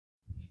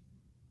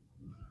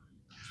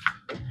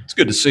It's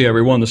good to see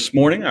everyone this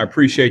morning. I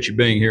appreciate you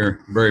being here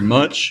very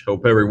much.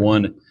 Hope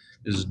everyone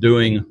is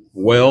doing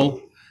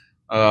well.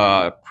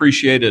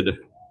 Appreciated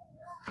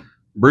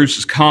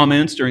Bruce's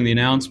comments during the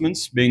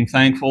announcements, being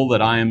thankful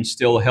that I am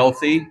still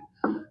healthy.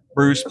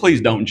 Bruce, please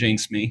don't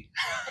jinx me.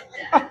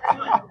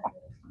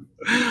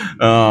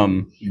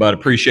 But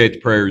appreciate the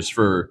prayers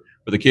for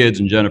the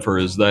kids and Jennifer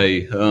as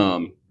they are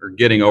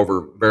getting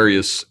over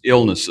various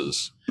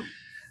illnesses.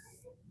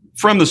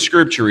 From the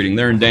scripture reading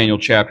there in Daniel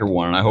chapter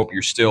 1, and I hope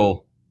you're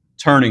still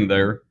turning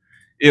there.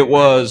 It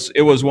was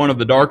one of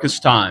the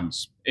darkest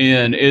times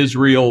in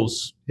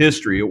Israel's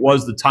history. It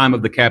was the time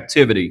of the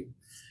captivity.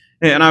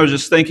 And I was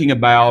just thinking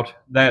about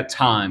that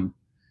time.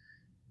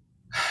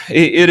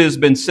 It has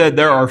been said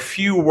there are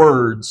few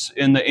words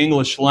in the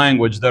English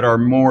language that are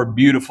more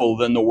beautiful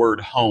than the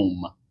word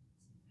home.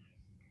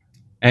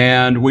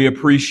 And we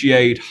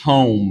appreciate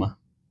home.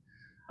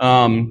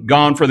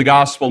 Gone for the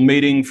gospel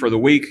meeting for the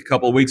week a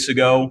couple of weeks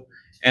ago.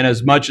 And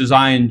as much as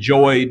I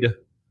enjoyed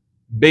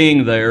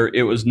being there,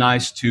 it was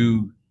nice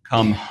to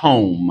come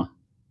home.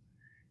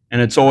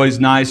 And it's always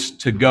nice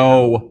to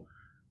go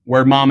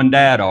where mom and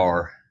dad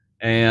are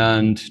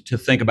and to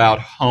think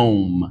about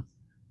home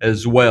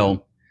as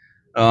well,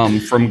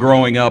 from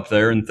growing up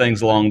there and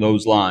things along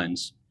those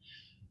lines.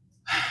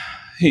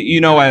 You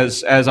know,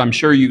 as I'm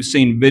sure you've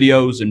seen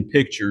videos and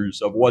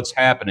pictures of what's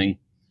happening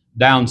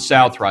down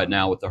south right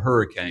now with the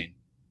hurricane.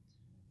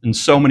 And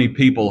so many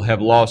people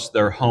have lost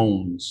their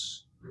homes.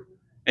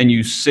 And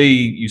you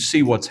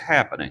see what's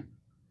happening.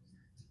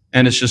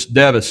 And it's just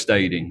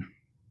devastating.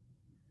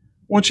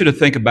 I want you to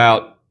think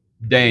about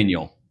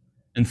Daniel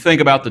and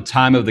think about the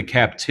time of the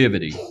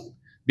captivity.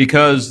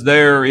 Because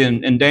there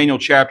in Daniel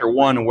chapter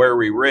 1, where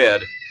we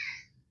read,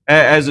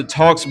 as it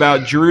talks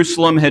about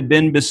Jerusalem had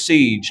been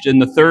besieged in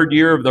the 3rd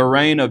year of the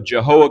reign of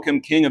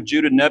Jehoiakim, king of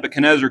Judah,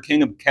 Nebuchadnezzar,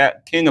 king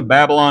of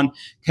Babylon,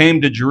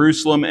 came to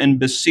Jerusalem and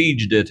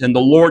besieged it. And the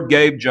Lord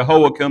gave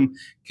Jehoiakim,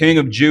 king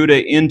of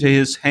Judah, into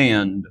his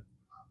hand.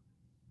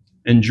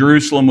 And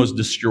Jerusalem was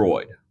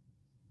destroyed.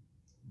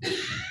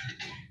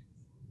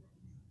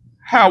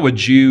 How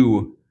would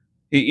you,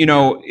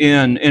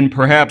 in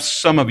perhaps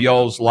some of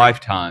y'all's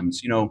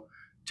lifetimes,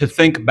 to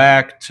think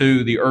back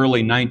to the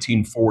early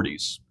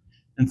 1940s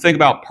and think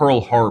about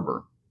Pearl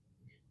Harbor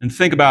and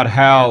think about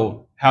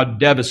how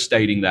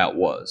devastating that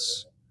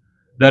was.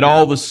 That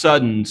all of a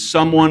sudden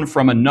someone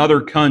from another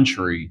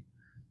country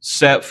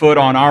set foot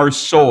on our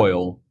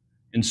soil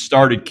and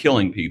started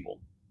killing people.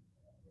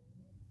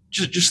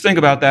 Just think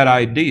about that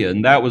idea.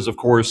 And that was, of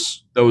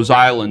course, those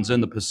islands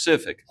in the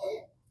Pacific.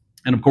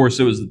 And, of course,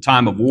 it was the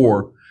time of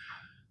war.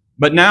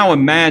 But now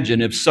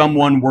imagine if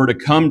someone were to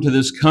come to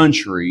this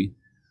country,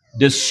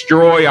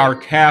 destroy our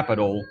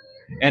capital,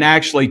 and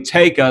actually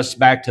take us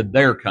back to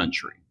their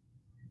country.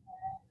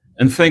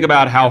 And think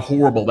about how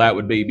horrible that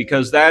would be,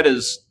 because that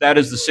is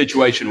the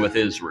situation with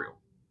Israel.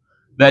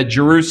 That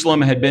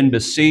Jerusalem had been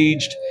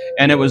besieged,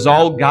 and it was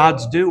all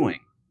God's doing.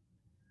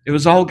 It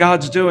was all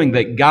God's doing,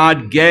 that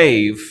God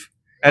gave,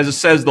 as it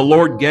says, the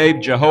Lord gave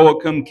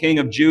Jehoiakim, king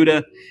of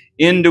Judah,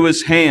 into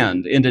his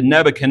hand, into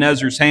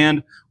Nebuchadnezzar's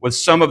hand, with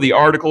some of the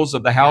articles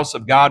of the house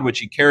of God, which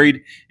he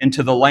carried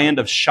into the land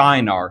of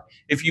Shinar.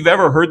 If you've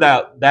ever heard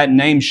that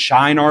name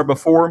Shinar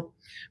before,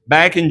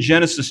 back in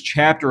Genesis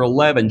chapter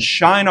 11,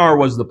 Shinar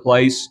was the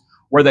place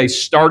where they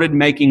started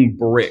making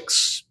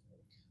bricks.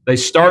 They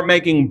start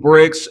making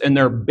bricks, and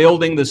they're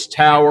building this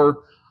tower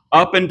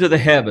up into the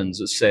heavens,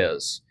 it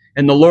says.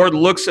 And the Lord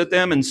looks at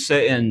them and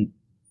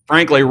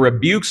frankly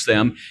rebukes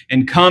them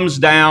and comes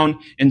down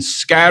and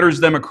scatters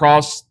them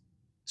across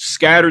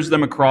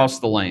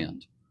the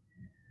land.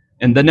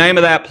 And the name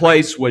of that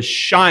place was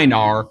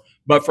Shinar,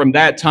 but from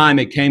that time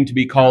it came to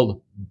be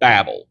called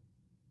Babylon.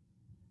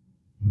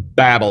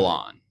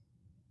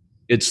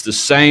 It's the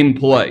same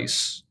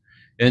place.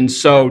 And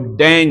so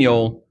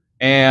Daniel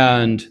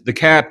and the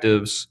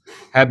captives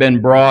have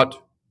been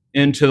brought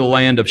into the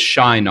land of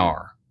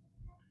Shinar.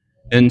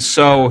 And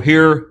so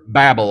here,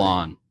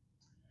 Babylon.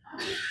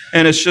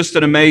 And it's just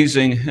an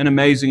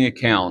amazing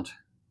account.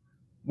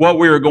 What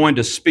we are going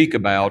to speak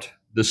about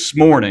this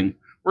morning,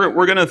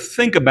 we're going to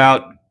think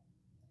about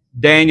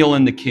Daniel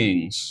and the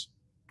kings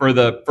for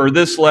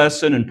this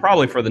lesson and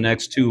probably for the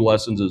next 2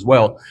 lessons as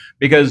well,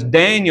 because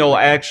Daniel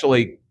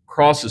actually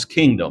crosses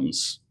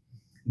kingdoms.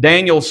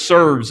 Daniel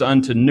serves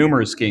unto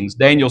numerous kings.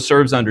 Daniel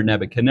serves under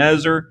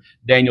Nebuchadnezzar.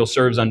 Daniel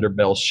serves under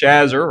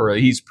Belshazzar, or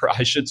he's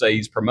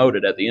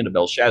promoted at the end of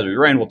Belshazzar's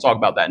reign. We'll talk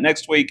about that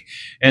next week.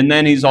 And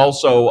then he's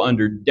also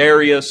under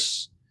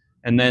Darius,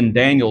 and then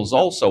Daniel's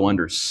also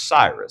under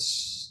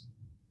Cyrus.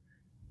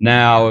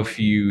 Now, if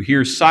you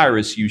hear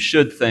Cyrus, you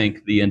should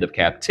think the end of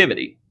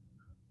captivity,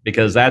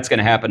 because that's going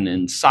to happen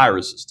in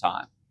Cyrus's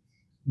time.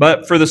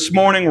 But for this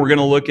morning, we're going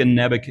to look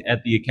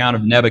at the account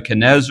of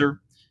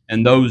Nebuchadnezzar.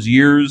 And those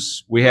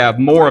years, we have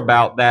more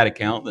about that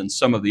account than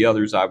some of the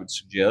others I would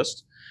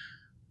suggest.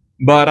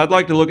 But I'd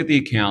like to look at the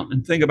account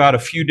and think about a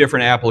few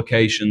different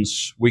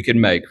applications we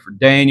can make for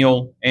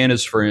Daniel and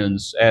his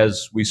friends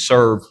as we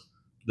serve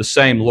the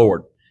same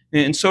Lord.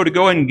 And so to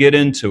go ahead and get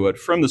into it,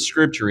 from the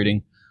scripture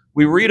reading,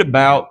 we read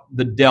about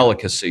the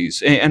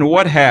delicacies and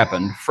what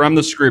happened from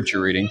the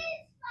scripture reading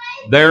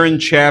there in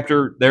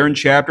chapter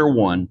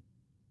 1.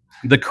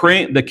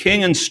 The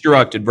king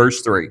instructed,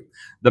 verse 3,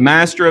 the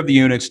master of the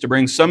eunuchs to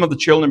bring some of the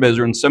children of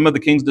Israel and some of the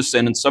king's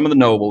descendants, some of the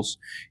nobles,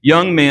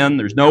 young men,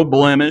 there's no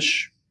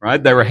blemish,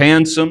 right? They were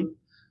handsome,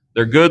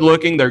 they're good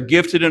looking, they're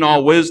gifted in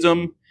all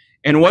wisdom.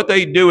 And what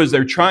they do is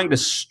they're trying to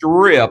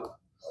strip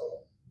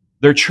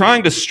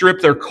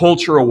their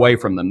culture away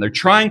from them. They're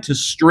trying to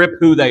strip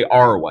who they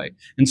are away.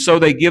 And so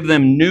they give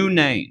them new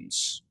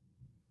names.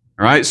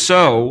 All right,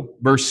 so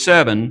verse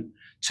 7,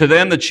 to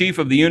them the chief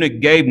of the eunuch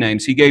gave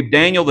names. He gave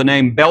Daniel the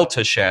name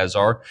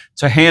Belteshazzar,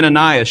 to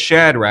Hananiah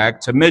Shadrach,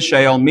 to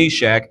Mishael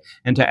Meshach,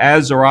 and to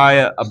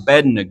Azariah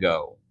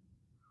Abednego.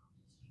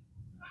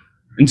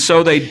 And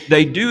so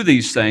they do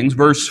these things.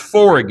 Verse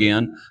 4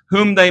 again,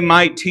 whom they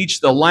might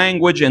teach the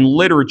language and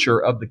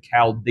literature of the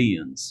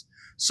Chaldeans.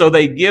 So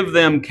they give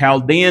them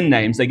Chaldean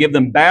names. They give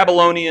them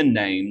Babylonian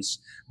names.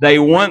 They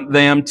want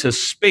them to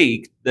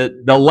speak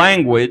the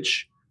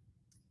language,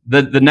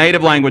 the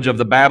native language of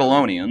the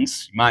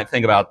Babylonians, you might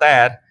think about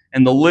that,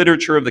 and the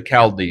literature of the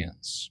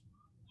Chaldeans.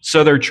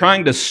 So they're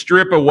trying to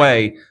strip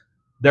away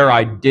their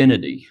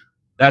identity.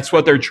 That's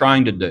what they're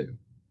trying to do.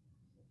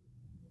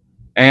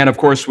 And of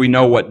course, we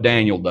know what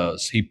Daniel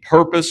does. He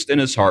purposed in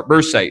his heart.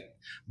 Verse 8,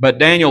 but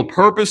Daniel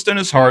purposed in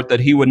his heart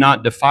that he would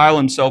not defile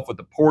himself with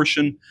the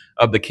portion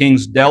of the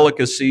king's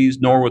delicacies,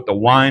 nor with the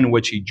wine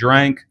which he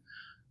drank.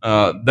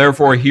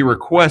 Therefore he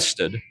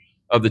requested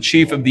of the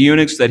chief of the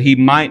eunuchs that he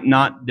might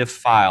not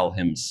defile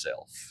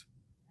himself.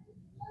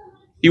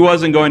 He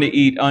wasn't going to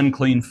eat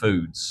unclean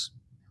foods.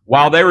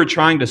 While they were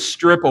trying to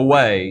strip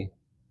away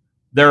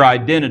their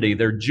identity,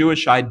 their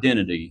Jewish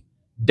identity,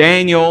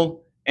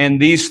 Daniel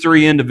and these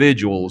three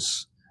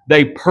individuals,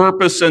 they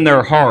purpose in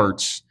their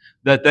hearts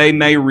that they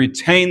may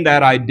retain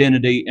that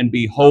identity and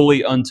be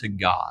holy unto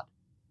God,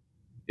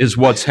 is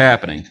what's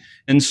happening.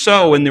 And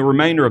so in the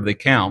remainder of the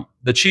account,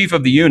 the chief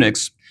of the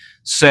eunuchs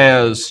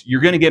says,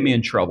 you're going to get me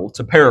in trouble,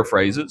 to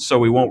paraphrase it, so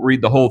we won't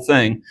read the whole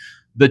thing.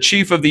 The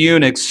chief of the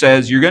eunuchs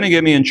says, you're going to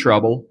get me in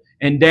trouble.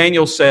 And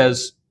Daniel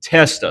says,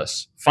 test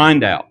us,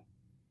 find out.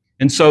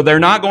 And so they're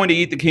not going to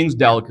eat the king's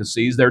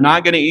delicacies. They're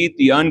not going to eat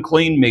the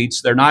unclean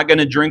meats. They're not going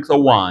to drink the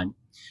wine.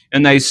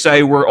 And they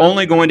say, we're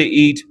only going to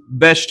eat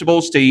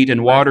vegetables to eat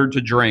and water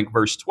to drink.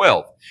 Verse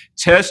 12,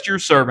 test your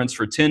servants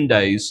for 10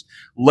 days.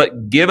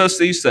 Give us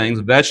these things,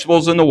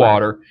 vegetables and the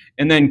water,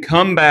 and then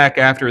come back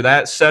after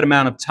that set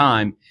amount of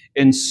time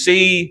and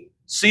see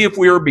if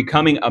we are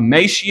becoming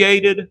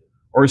emaciated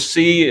or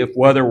see if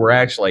whether we're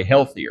actually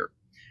healthier.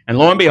 And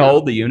lo and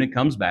behold, the eunuch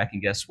comes back,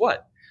 and guess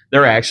what?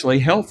 They're actually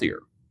healthier.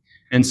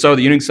 And so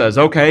the eunuch says,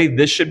 okay,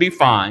 this should be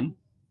fine,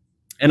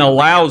 and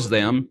allows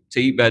them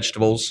to eat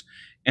vegetables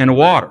and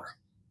water.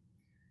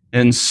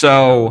 And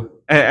so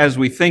as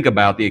we think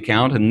about the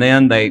account, and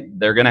then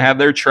they're going to have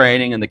their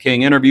training, and the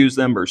king interviews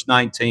them, verse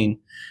 19,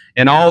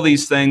 and all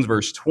these things,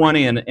 verse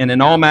 20, and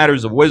in all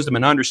matters of wisdom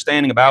and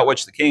understanding about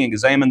which the king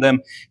examined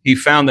them, he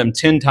found them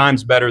 10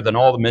 times better than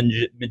all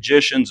the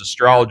magicians,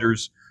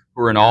 astrologers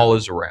who were in all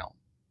his realm.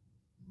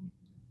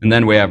 And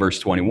then we have verse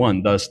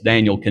 21, thus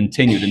Daniel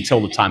continued until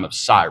the time of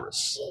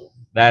Cyrus.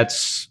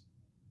 That's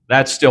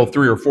still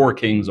 3 or 4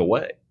 kings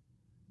away,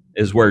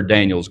 is where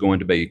Daniel's going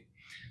to be.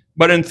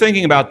 But in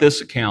thinking about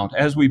this account,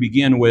 as we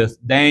begin with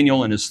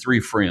Daniel and his 3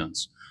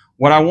 friends,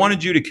 what I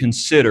wanted you to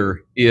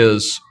consider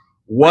is,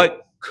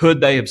 what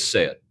could they have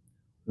said?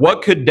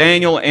 What could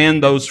Daniel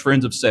and those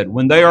friends have said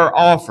when they are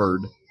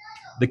offered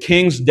the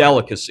king's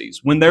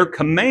delicacies, when they're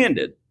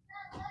commanded,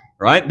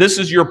 right? This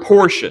is your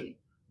portion,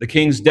 the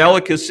king's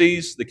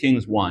delicacies, the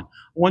king's wine.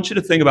 I want you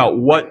to think about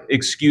what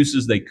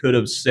excuses they could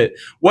have said,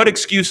 what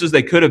excuses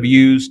they could have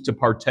used to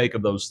partake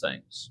of those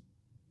things.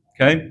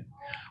 Okay?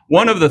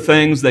 One of the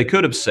things they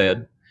could have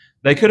said,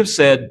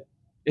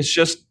 it's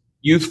just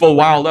youthful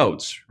wild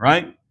oats,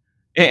 right?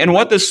 And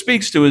what this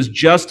speaks to is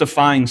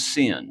justifying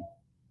sin.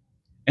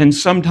 And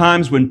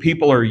sometimes when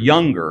people are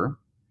younger,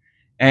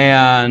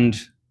 and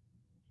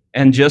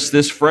just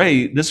this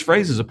phrase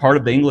is a part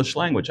of the English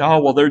language.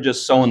 Oh, well, they're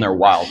just sowing their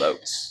wild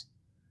oats.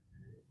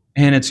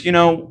 And it's,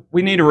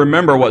 we need to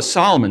remember what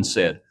Solomon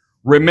said.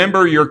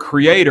 Remember your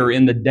Creator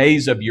in the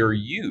days of your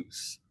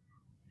youth.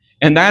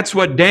 And that's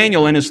what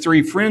Daniel and his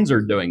 3 friends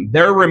are doing.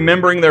 They're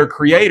remembering their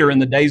Creator in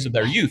the days of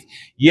their youth.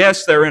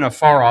 Yes, they're in a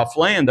far-off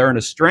land. They're in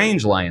a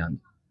strange land.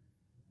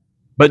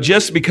 But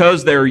just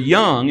because they're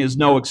young is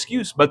no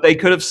excuse. But they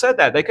could have said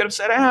that. They could have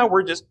said,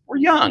 we're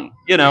young,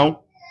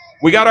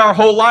 We got our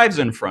whole lives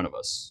in front of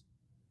us.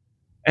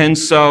 And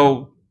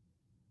so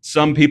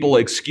some people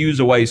excuse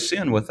away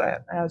sin with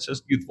that. It's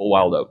just youthful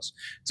wild oats.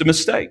 It's a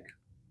mistake.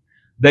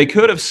 They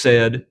could have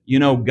said,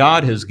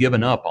 God has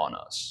given up on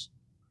us.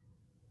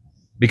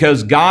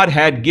 Because God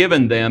had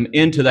given them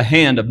into the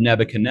hand of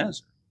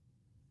Nebuchadnezzar.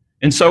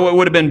 And so it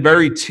would have been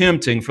very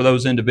tempting for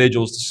those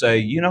individuals to say,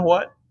 you know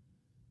what?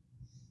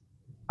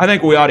 I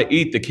think we ought to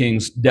eat the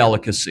king's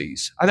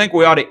delicacies. I think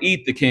we ought to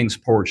eat the king's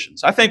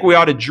portions. I think we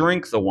ought to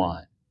drink the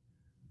wine.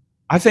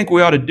 I think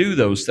we ought to do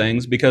those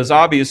things because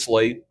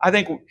obviously, I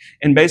think,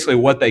 and basically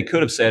what they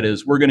could have said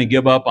is, we're going to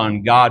give up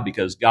on God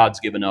because God's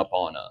given up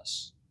on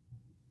us.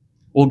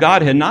 Well,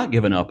 God had not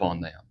given up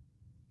on them.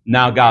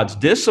 Now God's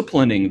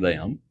disciplining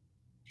them,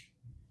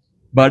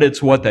 but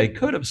it's what they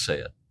could have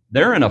said.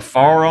 They're in a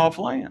far-off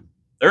land.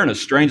 They're in a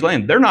strange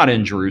land. They're not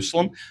in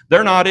Jerusalem.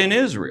 They're not in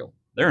Israel.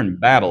 They're in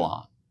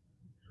Babylon.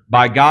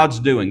 By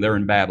God's doing, they're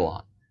in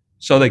Babylon.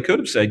 So they could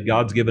have said,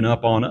 God's given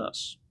up on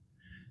us.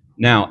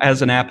 Now,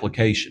 as an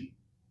application,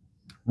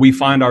 we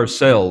find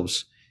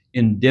ourselves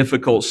in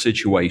difficult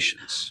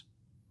situations.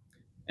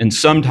 And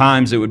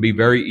sometimes it would be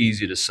very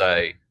easy to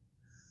say,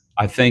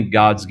 I think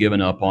God's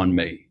given up on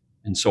me,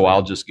 and so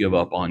I'll just give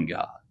up on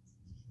God.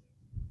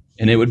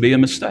 And it would be a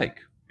mistake.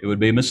 It would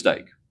be a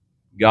mistake.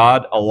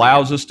 God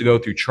allows us to go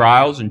through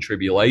trials and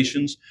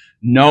tribulations,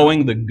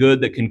 knowing the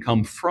good that can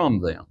come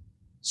from them.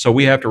 So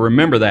we have to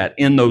remember that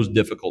in those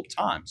difficult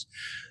times.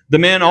 The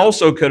men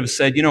also could have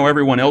said,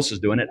 everyone else is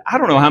doing it. I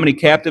don't know how many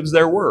captives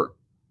there were.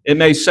 It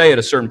may say at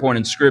a certain point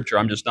in Scripture,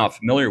 I'm just not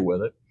familiar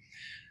with it.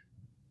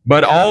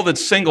 But all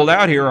that's singled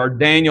out here are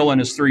Daniel and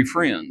his 3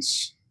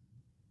 friends.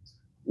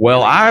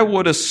 Well, I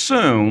would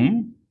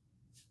assume,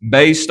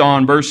 based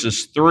on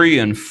verses 3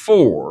 and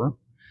 4,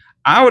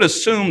 I would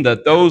assume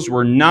that those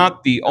were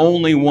not the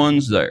only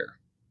ones there.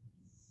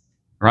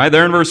 Right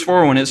there in verse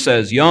 4 when it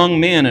says,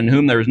 young men in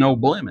whom there is no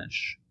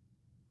blemish.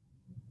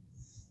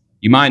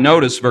 You might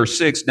notice verse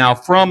 6, now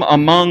from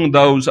among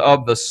those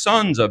of the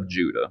sons of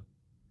Judah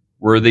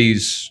were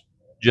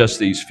just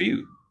these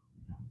few.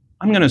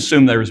 I'm going to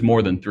assume there's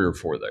more than 3 or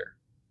 4 there.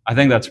 I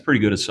think that's a pretty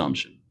good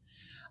assumption.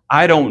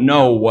 I don't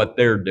know what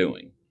they're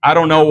doing. I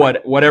don't know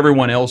what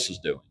everyone else is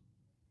doing.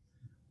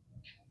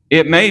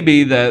 It may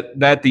be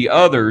that the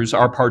others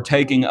are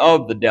partaking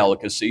of the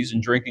delicacies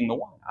and drinking the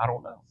wine. I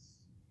don't know.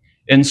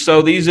 And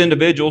so these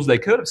individuals, they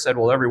could have said,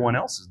 well, everyone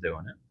else is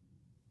doing it.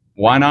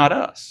 Why not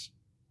us?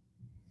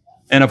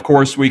 And of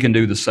course, we can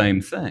do the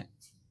same thing.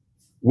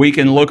 We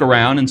can look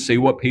around and see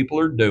what people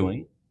are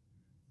doing.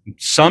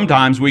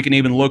 Sometimes we can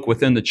even look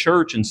within the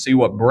church and see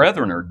what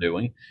brethren are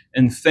doing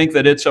and think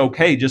that it's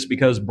okay just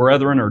because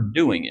brethren are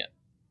doing it.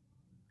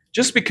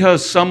 Just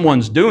because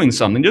someone's doing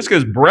something, just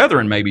because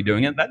brethren may be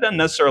doing it, that doesn't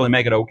necessarily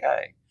make it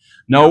okay.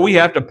 No, we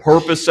have to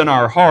purpose in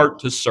our heart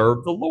to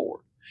serve the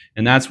Lord.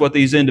 And that's what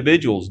these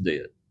individuals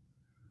did.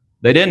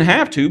 They didn't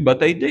have to, but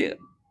they did.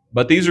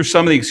 But these are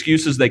some of the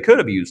excuses they could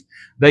have used.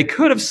 They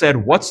could have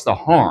said, what's the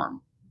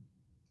harm?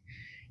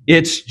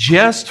 It's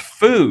just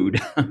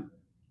food.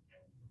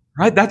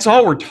 Right? That's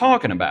all we're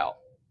talking about.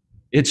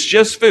 It's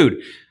just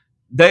food.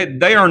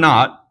 They are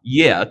not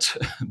yet.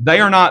 They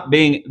are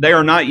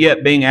not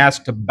yet being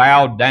asked to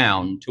bow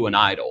down to an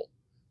idol.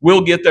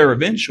 We'll get there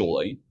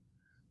eventually,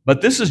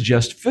 but this is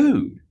just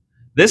food.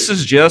 This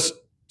is just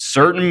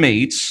certain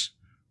meats,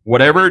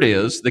 whatever it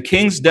is, the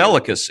king's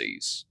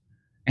delicacies,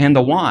 and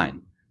the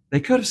wine. They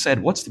could have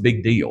said, what's the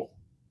big deal?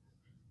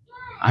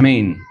 I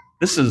mean,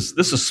 this is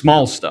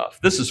small stuff.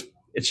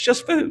 It's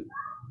just food.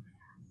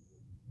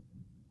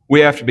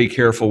 We have to be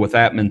careful with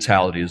that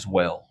mentality as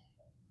well.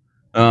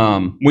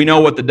 We know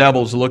what the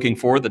devil's looking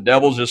for. The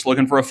devil's just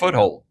looking for a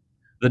foothold.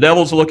 The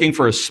devil's looking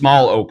for a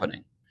small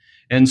opening.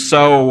 And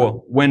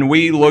so when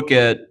we look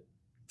at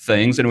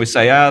things and we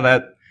say,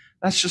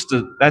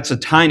 that's a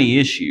tiny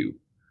issue.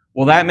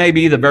 Well, that may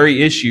be the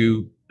very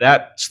issue.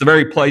 That's the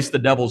very place the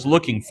devil's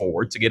looking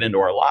for to get into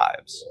our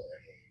lives.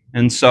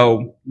 And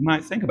so you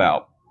might think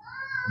about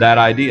that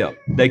idea.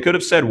 They could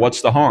have said,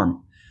 what's the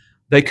harm?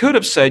 They could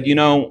have said,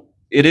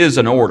 it is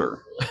an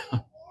order.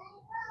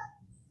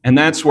 And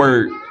that's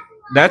where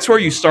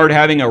you start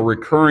having a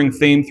recurring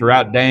theme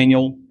throughout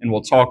Daniel, and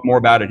we'll talk more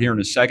about it here in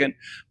a second.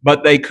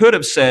 But they could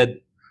have said,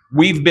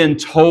 we've been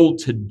told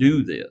to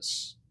do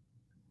this.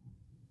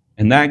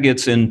 And that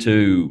gets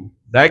into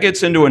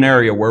an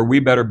area where we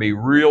better be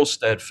real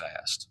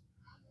steadfast.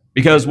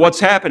 Because what's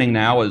happening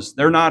now is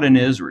they're not in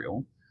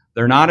Israel.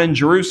 They're not in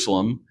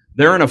Jerusalem.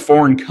 They're in a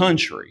foreign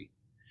country.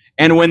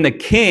 And when the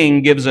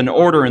king gives an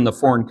order in the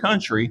foreign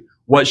country,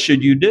 what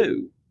should you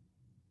do?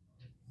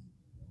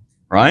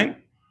 Right?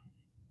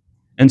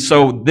 And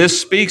so this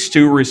speaks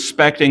to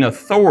respecting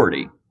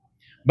authority.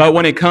 But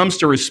when it comes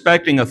to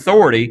respecting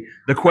authority,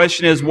 the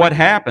question is, what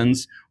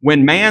happens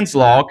when man's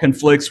law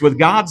conflicts with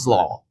God's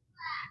law?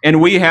 And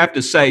we have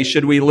to say,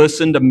 should we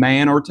listen to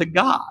man or to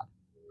God?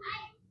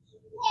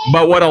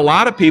 But what a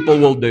lot of people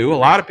will do, a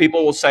lot of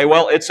people will say,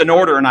 well, it's an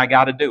order and I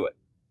got to do it.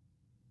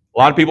 A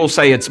lot of people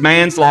say it's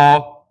man's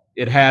law,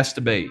 it has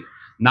to be.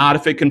 Not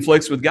if it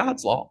conflicts with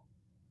God's law.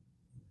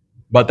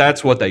 But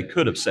that's what they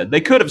could have said.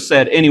 They could have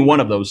said any one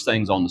of those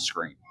things on the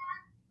screen.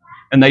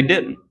 And they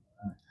didn't.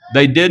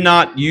 They did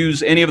not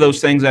use any of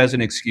those things as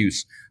an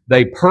excuse.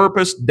 They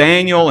purposed,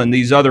 Daniel and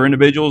these other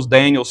individuals,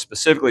 Daniel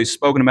specifically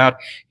spoken about,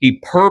 he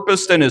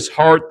purposed in his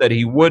heart that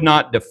he would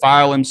not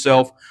defile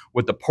himself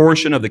with the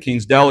portion of the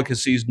king's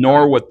delicacies,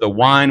 nor with the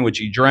wine which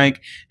he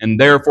drank, and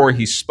therefore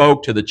he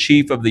spoke to the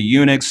chief of the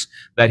eunuchs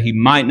that he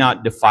might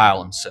not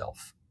defile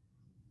himself.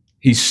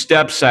 He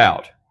steps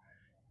out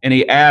and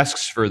he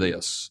asks for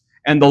this.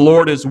 and the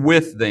Lord is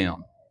with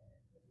them.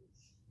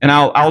 And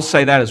I'll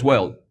say that as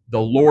well. The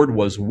Lord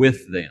was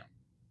with them.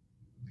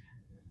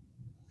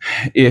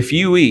 If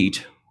you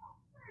eat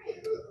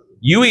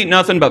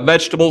nothing but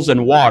vegetables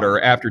and water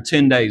after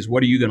 10 days,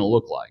 what are you going to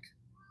look like?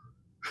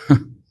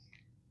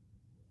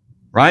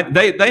 Right?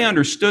 They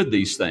understood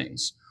these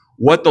things.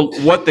 What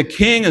the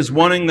king is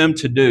wanting them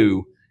to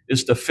do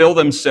is to fill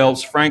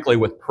themselves, frankly,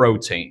 with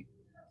protein,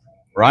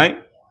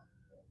 right?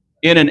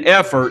 In an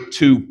effort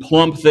to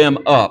plump them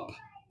up.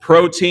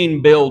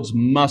 Protein builds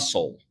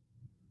muscle,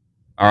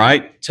 all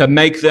right, to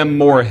make them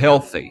more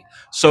healthy.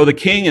 So the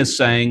king is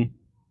saying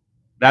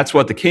that's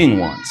what the king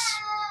wants.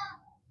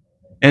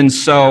 And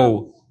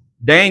so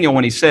Daniel,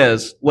 when he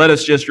says, let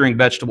us just drink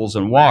vegetables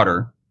and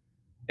water,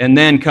 and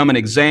then come and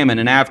examine,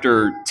 and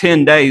after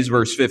 10 days,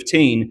 verse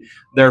 15,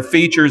 their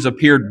features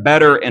appeared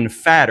better and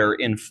fatter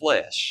in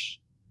flesh.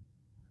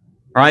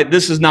 All right,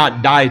 this is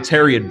not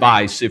dietary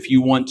advice if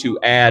you want to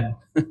add.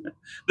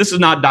 This is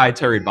not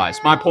dietary advice.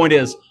 My point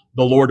is,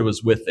 the Lord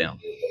was with them.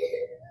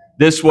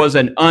 This was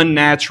an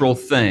unnatural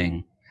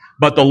thing,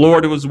 but the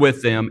Lord was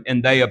with them,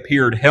 and they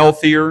appeared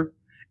healthier,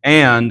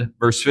 and,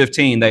 verse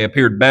 15, they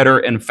appeared better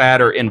and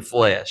fatter in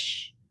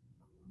flesh.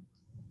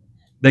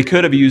 They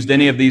could have used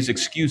any of these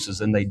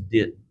excuses, and they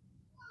didn't.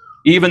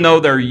 Even though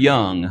they're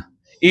young,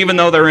 even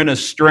though they're in a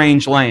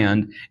strange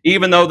land,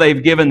 even though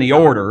they've given the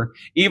order,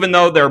 even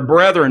though their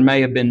brethren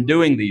may have been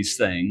doing these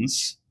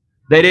things,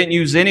 they didn't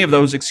use any of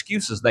those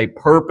excuses. They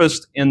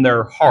purposed in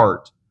their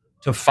heart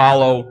to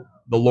follow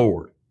the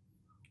Lord.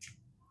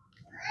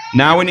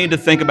 Now we need to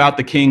think about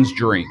the king's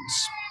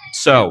dreams.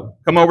 So,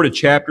 come over to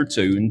chapter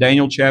 2, in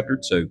Daniel chapter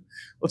 2.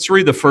 Let's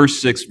read the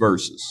first 6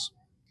 verses.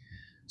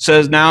 It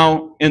says,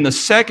 now, in the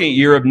second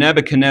year of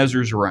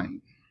Nebuchadnezzar's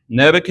reign,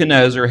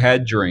 Nebuchadnezzar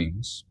had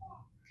dreams,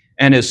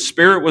 and his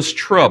spirit was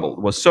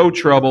so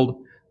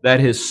troubled that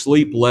his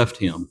sleep left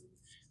him.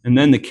 And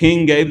then the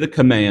king gave the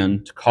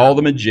command to call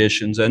the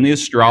magicians and the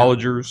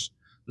astrologers,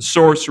 the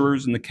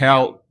sorcerers, and the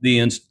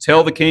Chaldeans to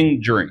tell the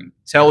king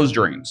his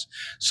dreams.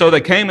 So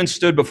they came and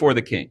stood before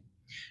the king.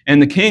 And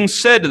the king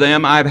said to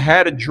them, I've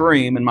had a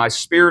dream, and my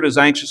spirit is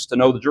anxious to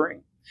know the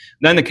dream.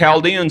 Then the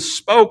Chaldeans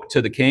spoke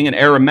to the king in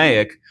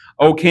Aramaic,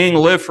 O king,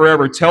 live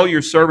forever. Tell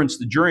your servants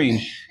the dream,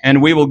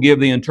 and we will give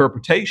the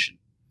interpretation.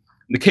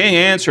 The king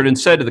answered and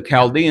said to the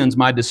Chaldeans,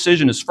 my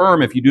decision is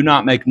firm. If you do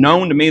not make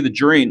known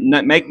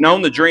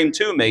the dream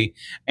to me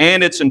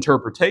and its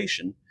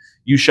interpretation,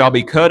 you shall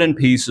be cut in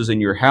pieces,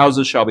 and your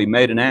houses shall be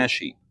made an ash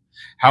heap.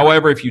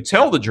 However, if you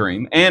tell the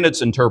dream and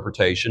its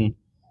interpretation,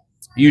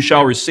 you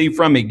shall receive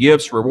from me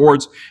gifts,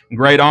 rewards, and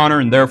great honor,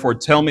 and therefore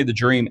tell me the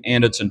dream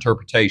and its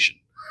interpretation.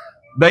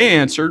 They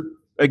answered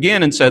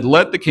again and said,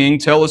 let the king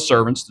tell his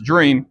servants the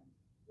dream,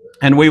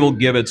 and we will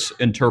give its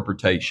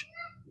interpretation.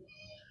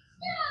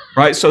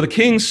 Right? So the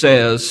king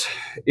says,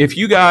 if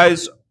you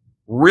guys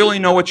really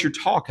know what you're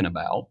talking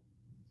about,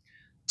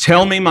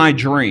 tell me my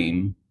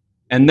dream,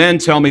 and then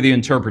tell me the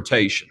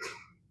interpretation.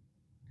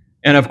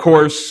 And of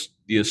course,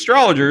 the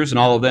astrologers and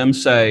all of them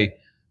say,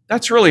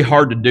 that's really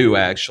hard to do,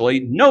 actually.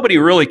 Nobody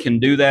really can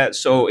do that.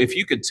 So if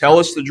you could tell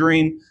us the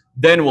dream,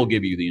 then we'll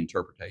give you the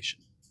interpretation.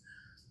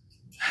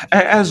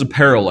 As a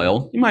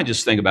parallel, you might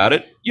just think about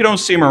it. You don't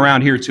see them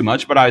around here too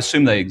much, but I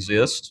assume they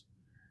exist.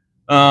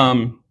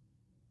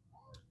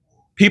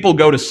 People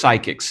go to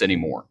psychics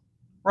anymore,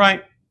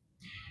 right?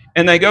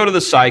 And they go to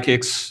the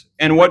psychics,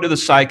 and what do the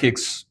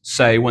psychics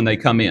say when they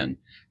come in?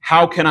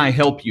 How can I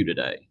help you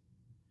today?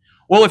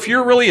 Well, if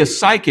you're really a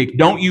psychic,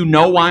 don't you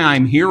know why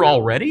I'm here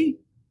already?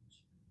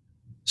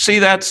 See,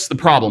 that's the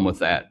problem with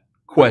that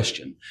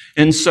question.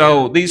 And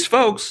so these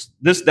folks,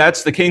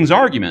 that's the king's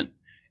argument.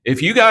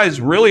 If you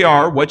guys really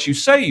are what you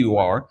say you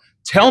are,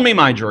 tell me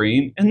my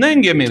dream and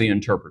then give me the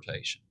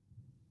interpretation.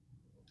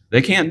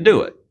 They can't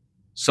do it.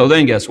 So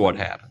then guess what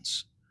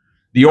happens?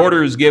 The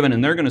order is given,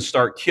 and they're going to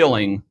start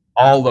killing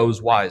all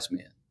those wise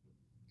men.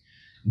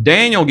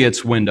 Daniel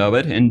gets wind of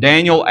it, and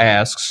Daniel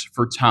asks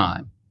for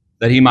time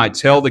that he might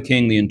tell the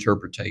king the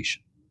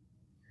interpretation.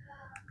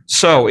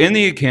 So in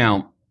the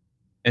account,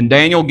 and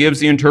Daniel gives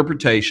the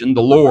interpretation,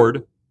 the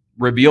Lord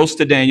reveals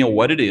to Daniel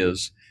what it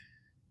is,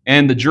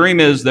 and the dream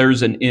is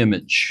there's an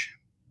image.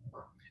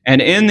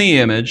 And in the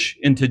image,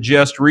 and to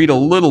just read a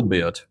little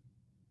bit,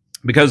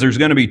 because there's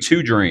going to be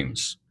 2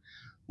 dreams.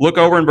 Look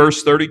over in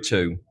verse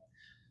 32.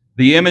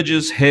 The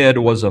image's head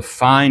was of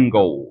fine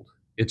gold,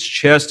 its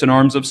chest and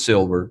arms of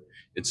silver,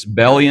 its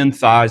belly and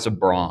thighs of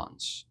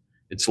bronze,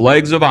 its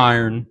legs of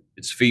iron,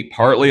 its feet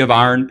partly of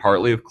iron,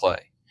 partly of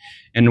clay.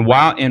 And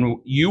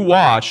you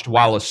watched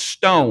while a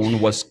stone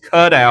was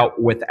cut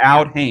out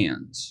without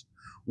hands,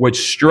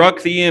 which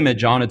struck the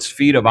image on its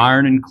feet of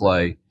iron and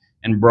clay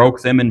and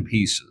broke them in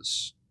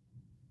pieces.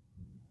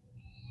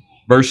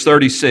 Verse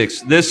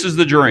 36, this is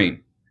the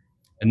dream,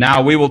 and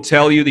now we will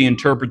tell you the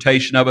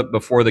interpretation of it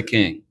before the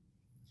king.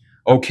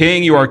 O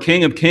king, you are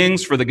king of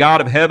kings, for the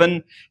God of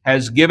heaven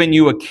has given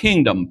you a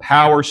kingdom,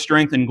 power,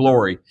 strength, and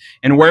glory.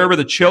 And wherever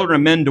the children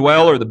of men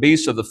dwell, or the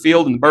beasts of the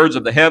field and the birds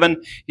of the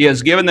heaven, he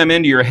has given them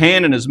into your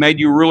hand and has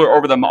made you ruler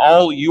over them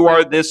all. You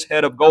are this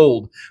head of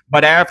gold.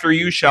 But after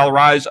you shall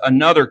rise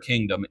another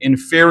kingdom,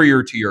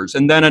 inferior to yours,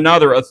 and then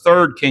another, a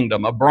third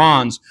kingdom, of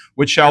bronze,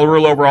 which shall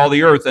rule over all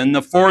the earth, and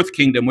the fourth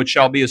kingdom, which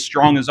shall be as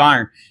strong as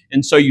iron.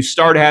 And so you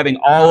start having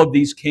all of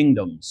these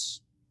kingdoms.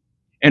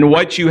 And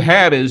what you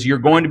have is you're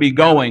going to be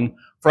going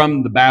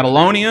from the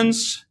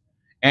Babylonians,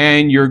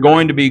 and you're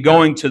going to be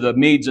going to the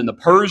Medes and the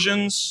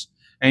Persians,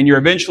 and you're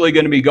eventually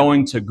going to be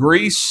going to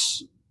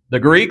Greece, the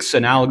Greeks,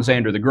 and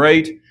Alexander the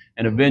Great,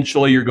 and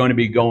eventually you're going to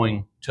be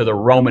going to the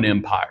Roman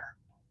Empire.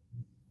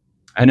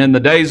 And in the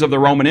days of the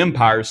Roman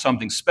Empire,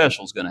 something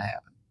special is going to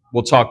happen.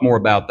 We'll talk more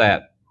about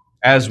that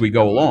as we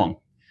go along.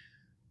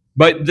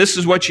 But this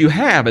is what you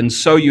have, and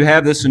so you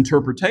have this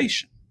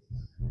interpretation.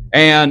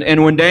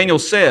 And when Daniel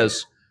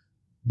says,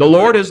 the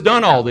Lord has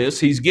done all this,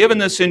 he's given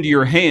this into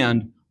your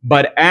hand,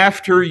 but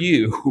after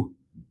you,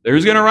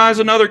 there's going to rise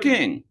another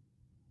king.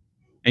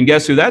 And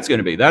guess who that's going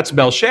to be? That's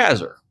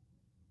Belshazzar.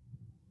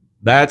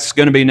 That's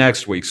going to be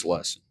next week's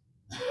lesson.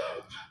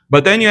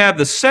 But then you have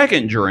the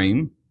second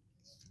dream.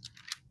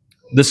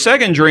 The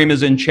second dream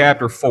is in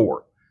chapter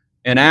 4.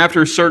 And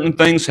after certain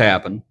things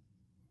happen,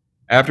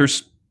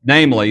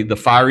 namely the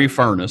fiery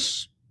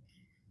furnace,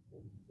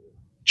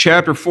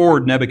 chapter 4,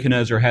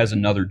 Nebuchadnezzar has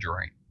another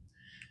dream.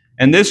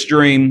 And this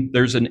dream,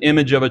 there's an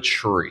image of a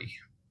tree.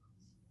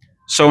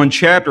 So in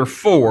chapter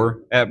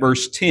 4, at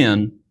verse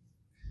 10,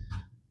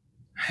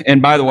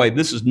 and by the way,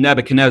 this is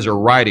Nebuchadnezzar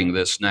writing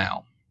this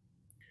now.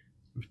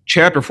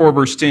 Chapter 4,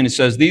 verse 10, it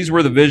says, these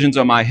were the visions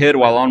on my head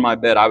while on my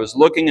bed. I was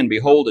looking, and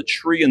behold, a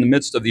tree in the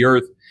midst of the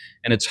earth,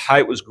 and its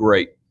height was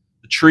great.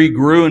 The tree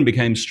grew and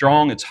became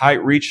strong. Its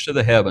height reached to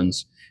the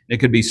heavens. And it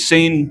could be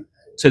seen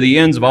to the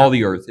ends of all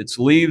the earth. Its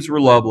leaves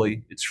were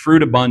lovely, its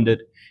fruit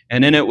abundant,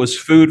 and in it was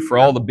food for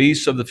all the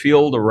beasts of the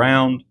field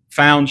around,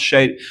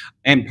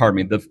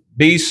 the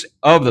beasts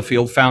of the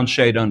field found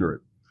shade under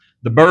it.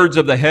 The birds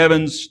of the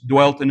heavens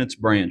dwelt in its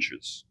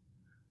branches,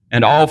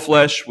 and all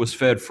flesh was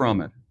fed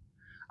from it.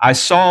 I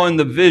saw in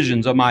the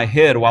visions of my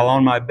head while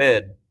on my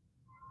bed,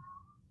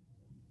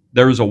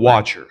 there was a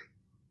watcher,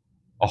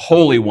 a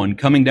holy one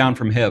coming down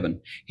from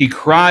heaven. He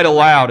cried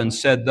aloud and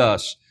said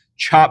thus,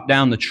 chop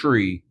down the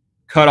tree,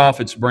 cut off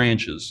its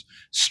branches,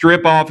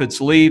 strip off its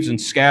leaves and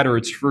scatter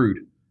its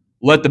fruit.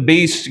 Let the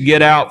beasts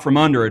get out from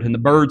under it and the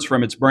birds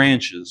from its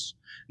branches.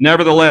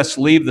 Nevertheless,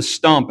 leave the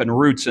stump and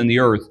roots in the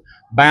earth,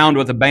 bound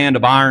with a band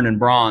of iron and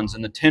bronze,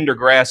 and the tender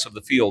grass of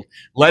the field.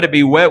 Let it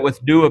be wet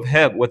with the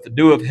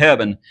dew of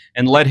heaven,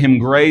 and let him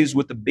graze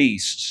with the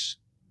beasts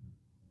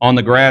on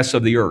the grass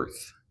of the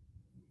earth.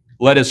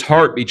 Let his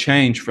heart be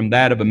changed from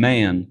that of a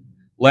man.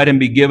 Let him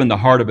be given the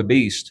heart of a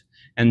beast,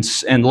 and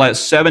let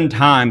 7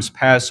 times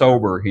pass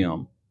over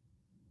him.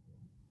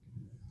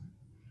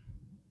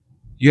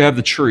 You have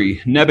the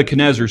tree.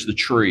 Nebuchadnezzar's the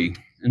tree.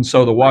 And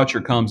so the watcher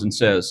comes and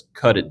says,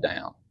 cut it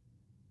down.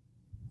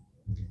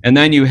 And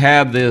then you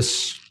have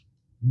this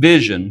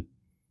vision,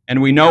 and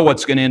we know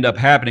what's going to end up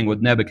happening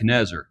with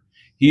Nebuchadnezzar.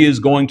 He is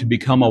going to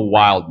become a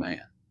wild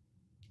man.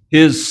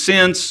 His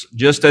sense,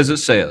 just as it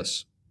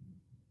says,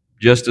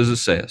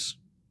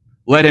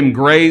 let him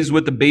graze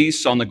with the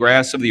beasts on the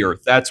grass of the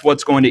earth. That's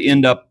what's going to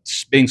end up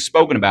being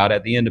spoken about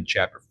at the end of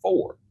chapter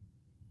 4.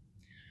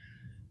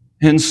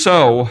 And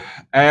so,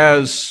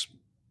 as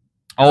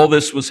all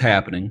this was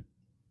happening,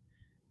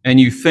 and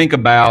you think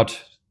about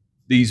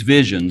these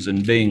visions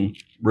and being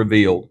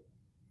revealed,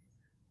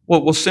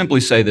 well, we'll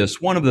simply say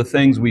this. One of the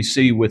things we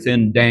see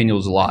within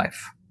Daniel's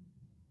life,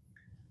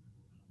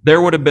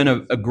 there would have been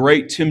a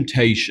great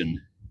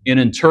temptation in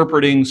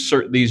interpreting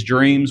these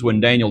dreams when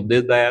Daniel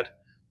did that,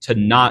 to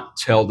not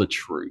tell the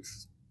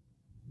truth.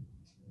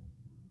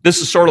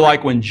 This is sort of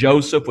like when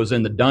Joseph was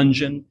in the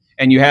dungeon,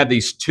 and you have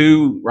these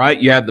two, right?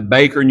 You have the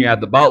baker and you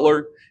have the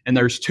butler, and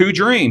there's 2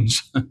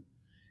 dreams.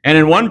 And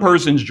in one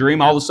person's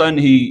dream, all of a sudden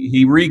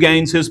he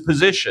regains his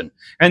position.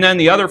 And then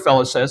the other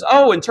fellow says,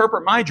 oh,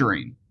 interpret my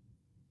dream.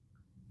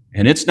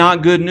 And it's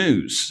not good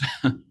news.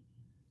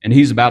 And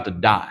he's about to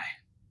die.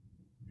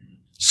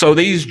 So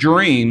these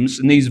dreams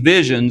and these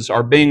visions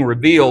are being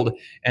revealed,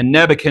 and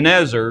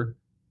Nebuchadnezzar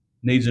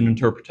needs an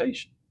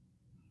interpretation.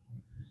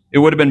 It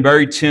would have been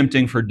very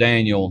tempting for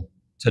Daniel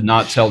to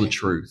not tell the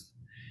truth.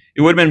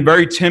 It would have been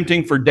very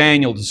tempting for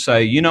Daniel to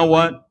say, you know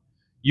what?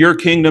 Your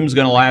kingdom's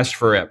going to last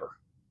forever.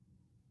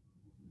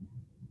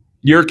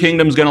 Your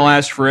kingdom's going to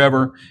last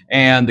forever,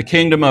 and the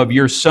kingdom of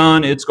your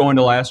son, it's going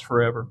to last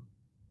forever.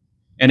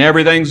 And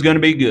everything's going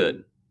to be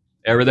good.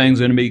 Everything's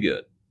going to be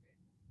good.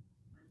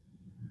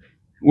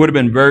 It would have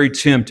been very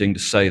tempting to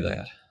say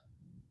that.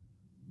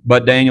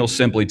 But Daniel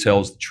simply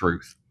tells the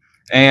truth.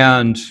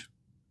 And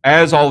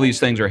as all these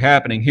things are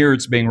happening, here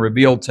it's being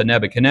revealed to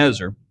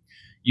Nebuchadnezzar.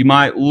 You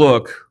might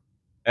look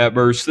at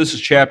this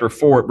is chapter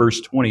 4 at verse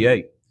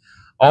 28.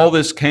 All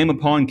this came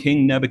upon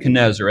King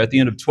Nebuchadnezzar. At the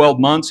end of 12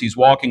 months, he's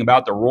walking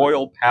about the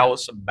royal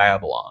palace of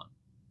Babylon.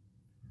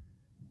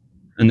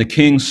 And the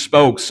king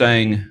spoke,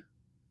 saying,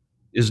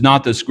 Is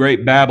not this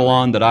great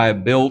Babylon that I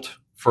have built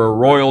for a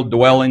royal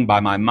dwelling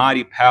by my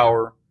mighty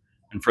power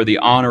and for the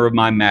honor of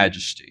my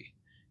majesty?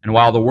 And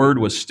while the word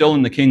was still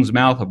in the king's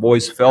mouth, a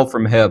voice fell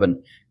from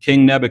heaven.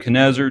 King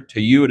Nebuchadnezzar,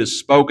 to you it is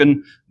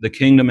spoken, the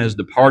kingdom has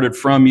departed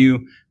from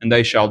you, and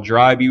they shall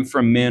drive you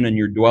from men, and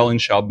your dwelling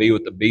shall be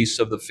with the beasts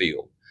of the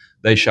field.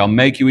 They shall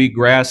make you eat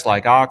grass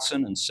like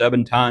oxen, and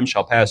 7 times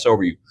shall pass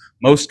over you.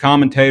 Most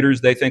commentators,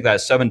 they think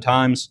that 7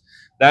 times,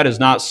 that is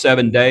not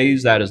 7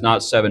 days, that is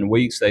not 7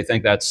 weeks, they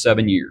think that's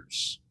 7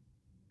 years.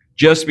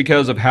 Just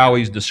because of how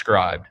he's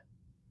described.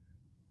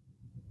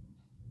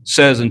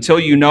 Says, until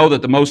you know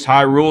that the Most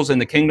High rules in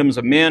the kingdoms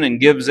of men and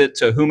gives it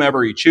to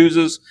whomever he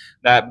chooses,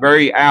 that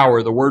very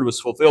hour the word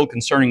was fulfilled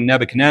concerning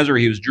Nebuchadnezzar.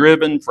 He was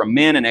driven from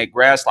men and ate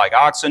grass like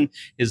oxen.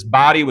 His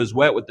body was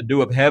wet with the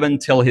dew of heaven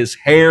till his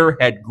hair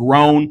had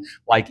grown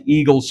like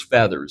eagle's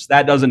feathers.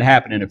 That doesn't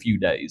happen in a few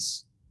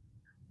days.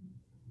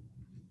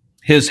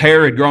 His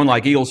hair had grown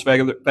like eagle's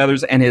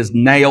feathers and his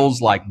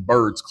nails like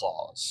bird's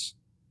claws.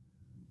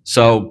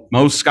 So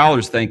most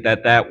scholars think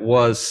that that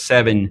was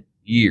 7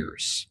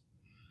 years.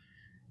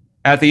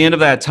 At the end of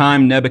that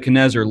time,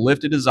 Nebuchadnezzar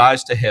lifted his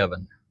eyes to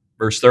heaven.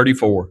 Verse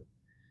 34.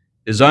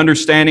 His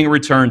understanding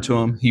returned to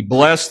him. He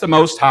blessed the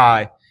Most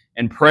High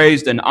and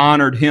praised and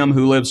honored him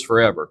who lives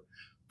forever.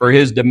 For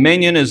his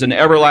dominion is an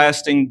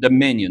everlasting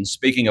dominion,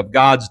 speaking of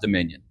God's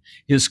dominion.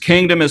 His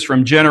kingdom is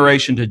from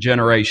generation to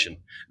generation.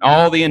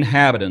 All the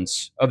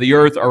inhabitants of the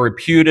earth are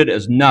reputed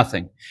as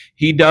nothing.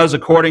 He does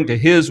according to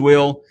his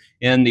will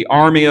in the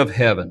army of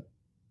heaven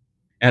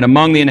and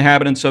among the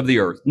inhabitants of the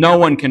earth. No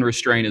one can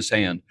restrain his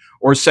hand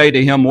or say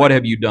to him, what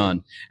have you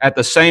done? At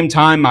the same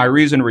time, my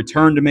reason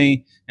returned to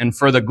me, and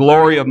for the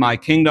glory of my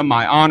kingdom,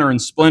 my honor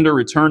and splendor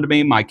returned to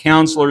me. My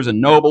counselors and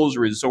nobles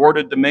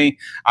resorted to me.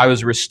 I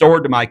was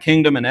restored to my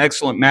kingdom, and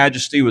excellent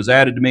majesty was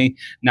added to me.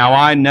 Now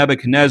I,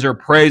 Nebuchadnezzar,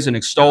 praise and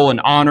extol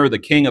and honor the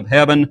King of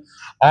heaven,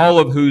 all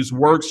of whose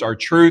works are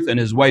truth and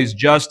his ways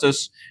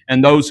justice,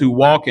 and those who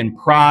walk in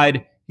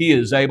pride he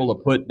is able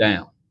to put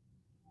down.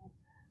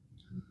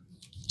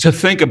 To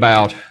think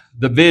about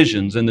the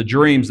visions and the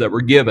dreams that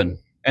were given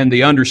and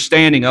the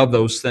understanding of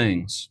those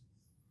things.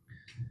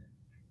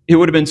 It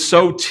would have been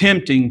so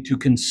tempting to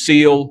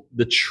conceal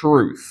the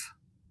truth.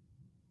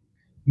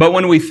 But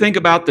when we think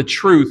about the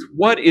truth,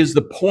 what is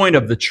the point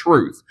of the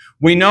truth?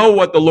 We know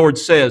what the Lord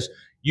says,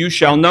 you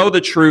shall know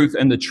the truth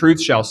and the truth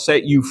shall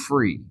set you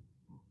free.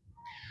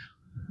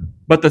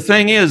 But the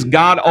thing is,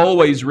 God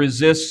always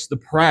resists the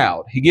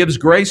proud. He gives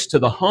grace to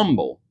the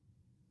humble.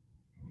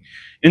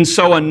 And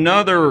so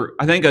another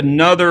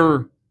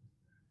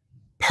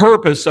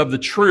purpose of the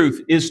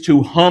truth is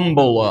to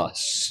humble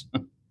us.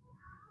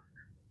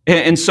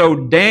 And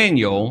so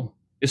Daniel,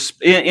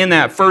 in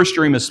that first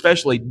dream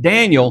especially,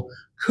 Daniel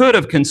could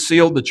have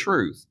concealed the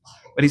truth.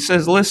 But he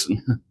says,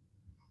 listen,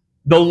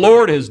 the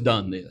Lord has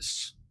done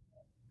this.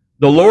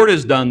 The Lord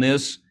has done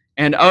this,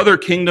 and other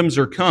kingdoms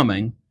are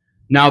coming.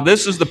 Now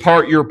this is the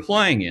part you're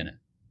playing in it.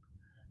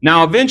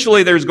 Now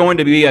eventually there's going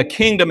to be a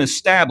kingdom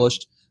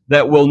established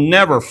that will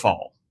never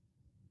fall.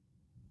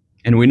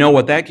 And we know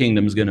what that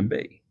kingdom is going to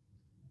be.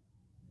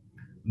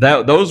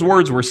 Those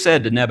words were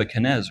said to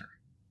Nebuchadnezzar.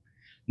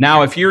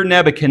 Now, if you're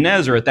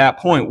Nebuchadnezzar at that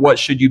point, what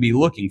should you be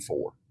looking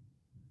for?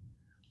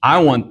 I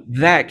want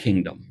that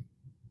kingdom.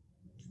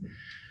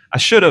 I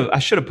should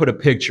have put a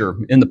picture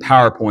in the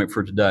PowerPoint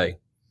for today.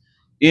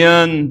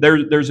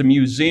 There's a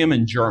museum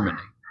in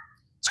Germany.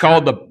 It's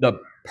called the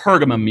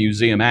Pergamum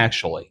Museum,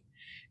 actually.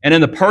 And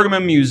in the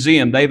Pergamum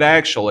Museum, they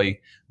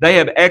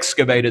have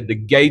excavated the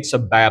gates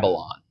of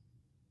Babylon.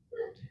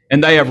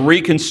 And they have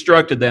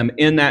reconstructed them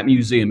in that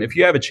museum. If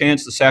you have a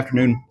chance this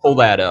afternoon, pull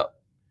that up.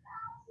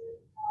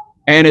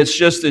 And it's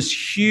just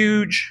this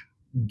huge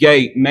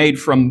gate made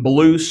from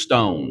blue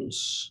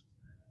stones,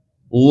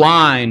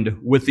 lined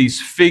with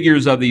these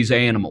figures of these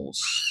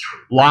animals,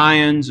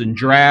 lions and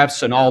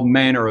giraffes and all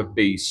manner of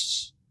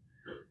beasts.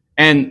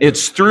 And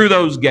it's through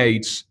those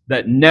gates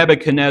that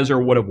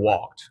Nebuchadnezzar would have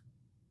walked.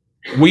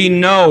 We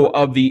know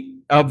of the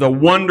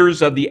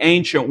wonders of the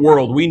ancient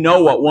world. We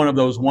know what one of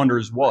those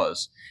wonders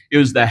was. It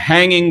was the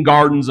hanging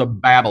gardens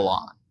of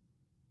Babylon.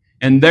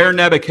 And there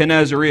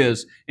Nebuchadnezzar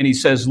is, and he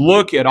says,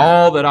 look at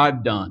all that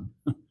I've done.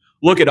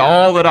 Look at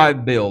all that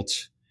I've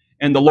built.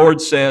 And the Lord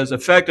says,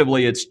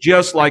 effectively, it's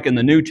just like in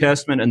the New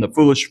Testament and the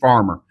foolish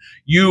farmer.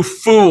 You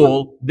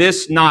fool,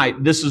 this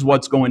night, this is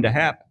what's going to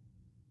happen.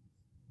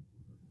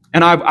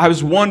 And I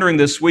was wondering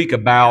this week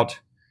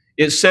about,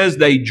 it says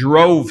they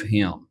drove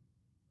him.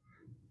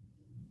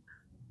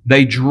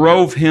 They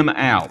drove him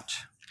out.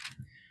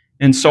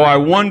 And so I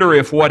wonder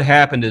if what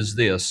happened is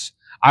this.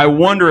 I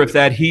wonder if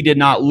that he did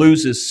not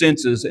lose his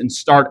senses and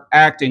start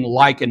acting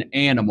like an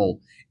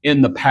animal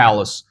in the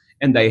palace,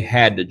 and they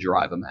had to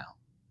drive him out.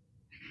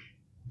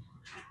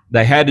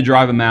 They had to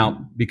drive him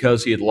out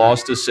because he had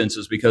lost his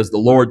senses, because the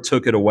Lord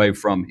took it away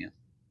from him.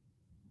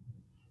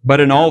 But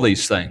in all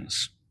these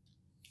things,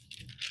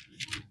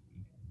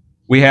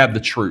 we have the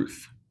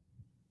truth.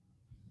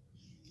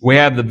 We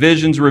have the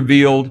visions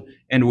revealed,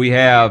 and we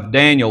have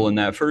Daniel in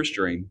that first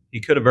dream,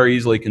 he could have very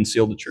easily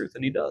concealed the truth,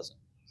 and he doesn't.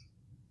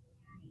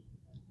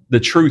 The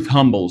truth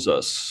humbles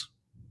us.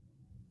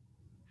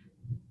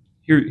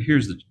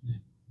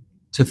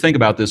 To think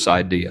about this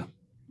idea.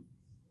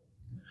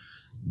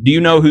 Do you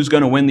know who's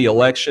going to win the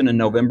election in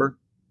November?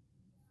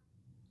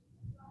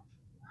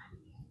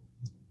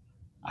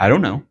 I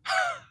don't know.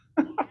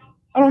 I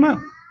don't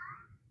know.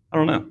 I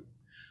don't know.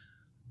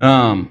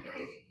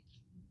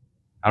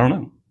 I don't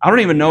know. I don't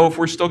even know if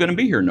we're still going to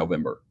be here in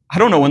November. I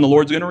don't know when the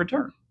Lord's going to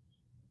return.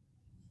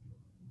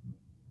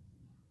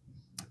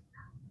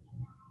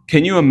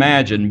 Can you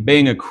imagine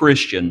being a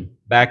Christian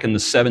back in the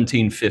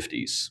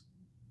 1750s?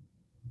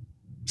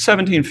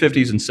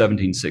 1750s and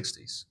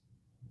 1760s.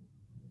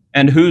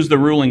 And who's the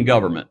ruling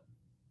government?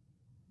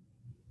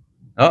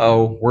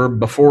 Uh-oh, we're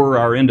before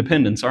our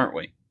independence, aren't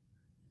we?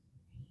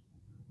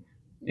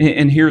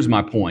 And here's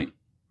my point.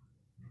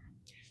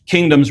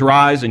 Kingdoms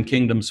rise and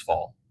kingdoms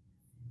fall.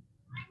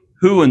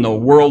 Who in the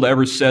world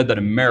ever said that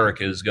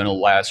America is going to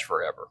last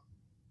forever?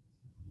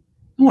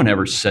 No one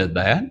ever said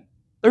that.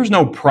 There's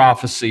no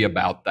prophecy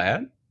about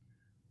that.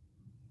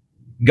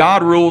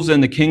 God rules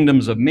in the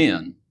kingdoms of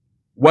men.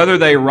 Whether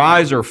they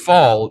rise or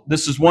fall,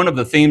 this is one of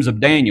the themes of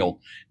Daniel.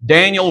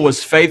 Daniel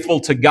was faithful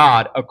to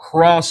God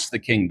across the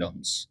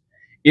kingdoms.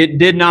 It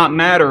did not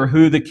matter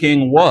who the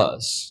king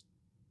was.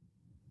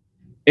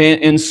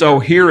 And so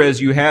here,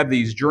 as you have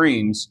these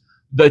dreams,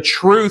 the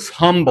truth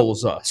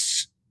humbles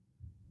us.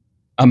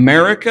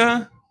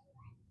 America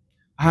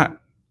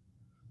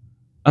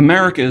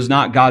is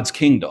not God's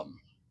kingdom.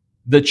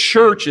 The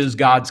church is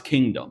God's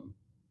kingdom.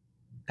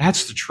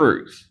 That's the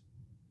truth.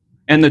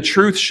 And the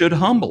truth should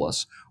humble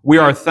us. We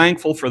are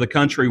thankful for the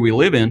country we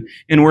live in,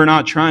 and we're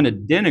not trying to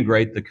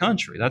denigrate the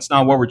country. That's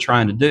not what we're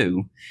trying to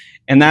do.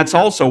 And that's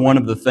also one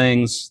of the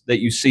things that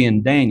you see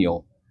in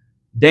Daniel.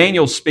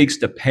 Daniel speaks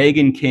to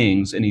pagan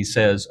kings, and he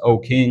says, "O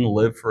king,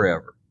 live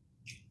forever."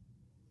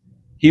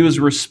 He was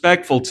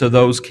respectful to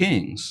those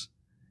kings.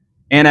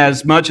 And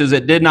as much as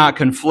it did not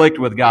conflict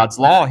with God's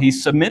law, he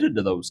submitted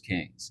to those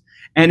kings.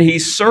 And he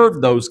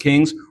served those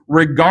kings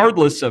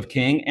regardless of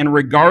king and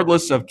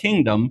regardless of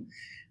kingdom.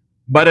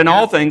 But in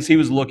all things, he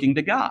was looking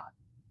to God.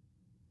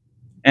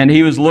 And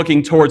he was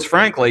looking towards,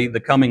 frankly, the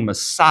coming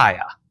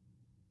Messiah.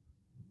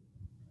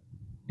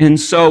 And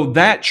so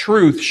that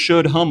truth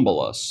should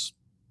humble us.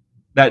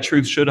 That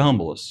truth should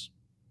humble us.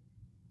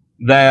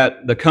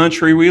 That the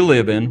country we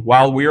live in,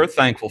 while we are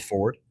thankful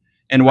for it,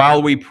 and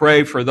while we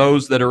pray for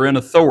those that are in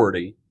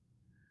authority,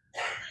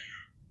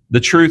 the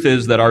truth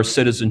is that our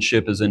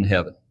citizenship is in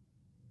heaven.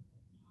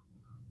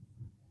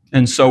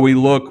 And so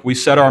we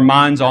set our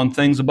minds on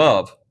things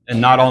above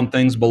and not on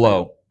things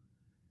below.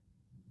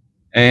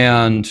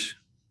 And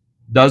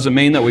doesn't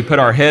mean that we put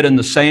our head in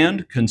the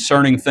sand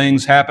concerning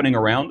things happening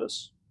around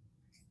us.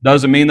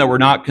 Doesn't mean that we're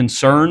not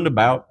concerned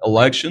about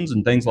elections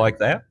and things like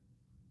that,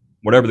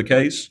 whatever the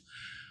case.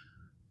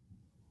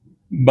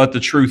 But the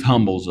truth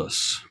humbles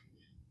us.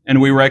 And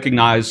we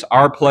recognize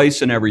our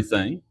place in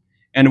everything,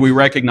 and we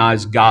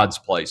recognize God's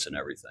place in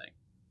everything.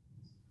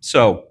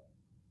 So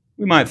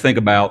we might think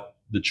about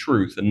the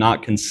truth and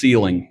not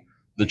concealing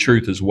the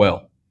truth as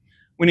well.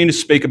 We need to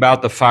speak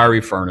about the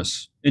fiery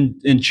furnace.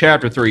 In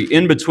chapter 3,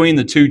 in between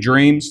the two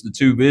dreams, the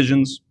two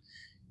visions,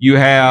 you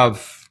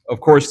have, of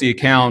course, the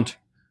account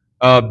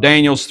of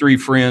Daniel's three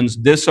friends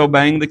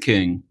disobeying the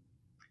king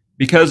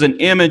because an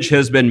image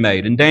has been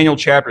made. In Daniel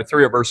chapter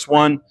 3, verse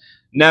 1,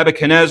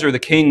 Nebuchadnezzar the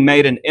king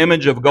made an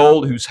image of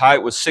gold whose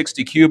height was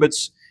 60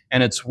 cubits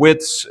and its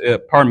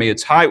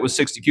height was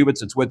 60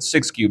 cubits, its width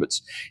 6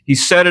 cubits. He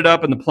set it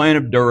up in the plain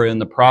of Dura in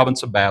the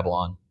province of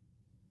Babylon.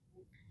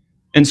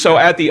 And so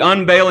at the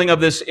unveiling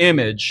of this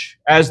image,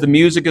 as the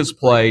music is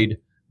played,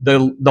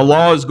 the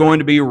law is going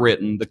to be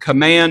written. The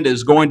command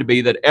is going to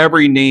be that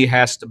every knee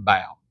has to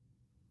bow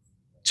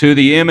to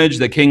the image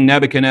that King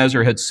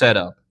Nebuchadnezzar had set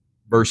up.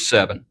 Verse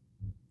 7.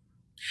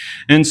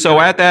 And so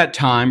at that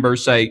time,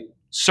 verse 8,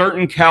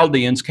 certain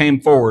Chaldeans came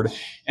forward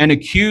and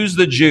accused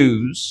the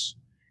Jews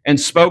and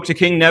spoke to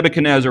King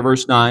Nebuchadnezzar,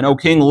 verse 9, "O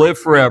king, live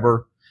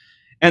forever."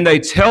 And they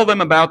tell them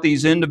about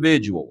these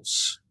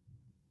individuals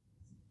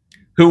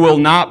who will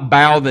not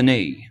bow the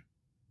knee.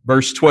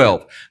 Verse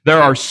 12,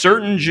 "There are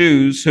certain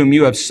Jews whom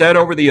you have set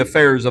over the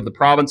affairs of the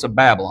province of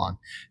Babylon,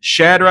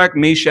 Shadrach,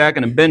 Meshach,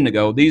 and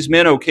Abednego. These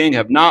men, O king,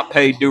 have not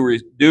paid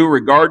due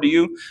regard to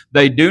you.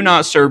 They do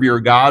not serve your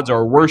gods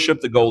or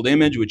worship the gold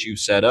image which you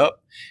set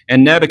up."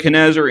 And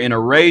Nebuchadnezzar, in a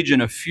rage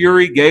and a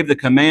fury, gave the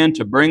command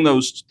to bring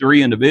those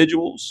three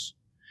individuals.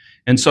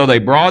 And so they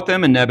brought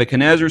them, and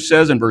Nebuchadnezzar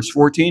says in verse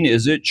 14,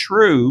 "Is it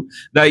true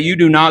that you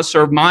do not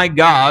serve my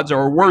gods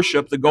or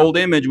worship the gold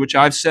image which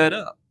I've set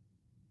up?"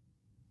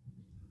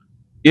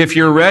 If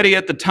you're ready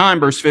at the time,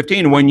 verse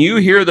 15, when you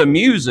hear the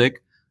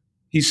music,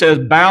 he says,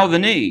 bow the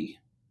knee.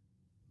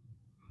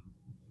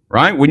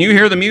 Right? When you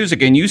hear the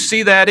music and you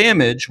see that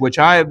image which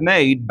I have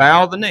made,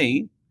 bow the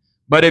knee.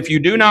 But if you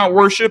do not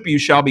worship, you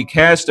shall be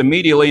cast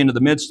immediately into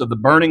the midst of the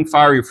burning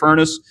fiery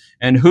furnace.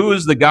 And who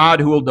is the God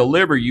who will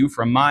deliver you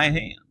from my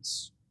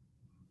hands?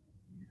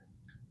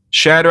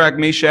 Shadrach,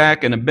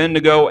 Meshach, and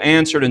Abednego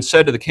answered and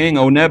said to the king,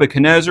 O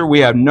Nebuchadnezzar, we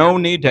have no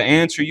need to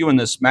answer you in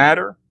this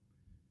matter.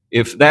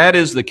 If that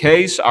is the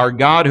case, our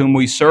God whom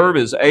we serve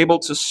is able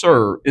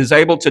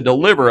to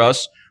deliver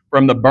us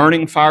from the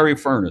burning fiery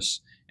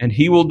furnace, and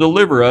he will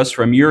deliver us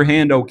from your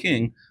hand, O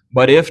king.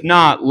 But if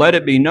not, let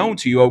it be known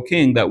to you, O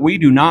king, that we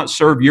do not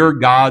serve your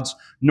gods,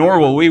 nor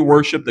will we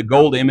worship the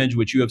gold image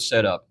which you have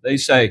set up. They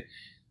say,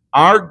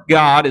 our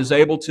God is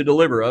able to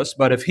deliver us,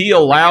 but if he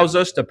allows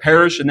us to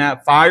perish in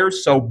that fire,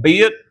 so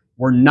be it.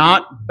 We're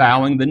not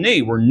bowing the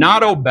knee. We're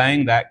not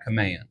obeying that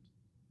command.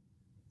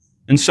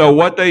 And so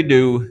what they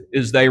do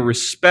is they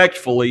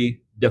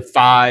respectfully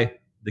defy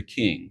the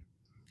king.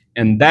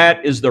 And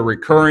that is the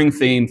recurring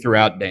theme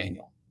throughout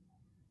Daniel.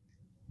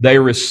 They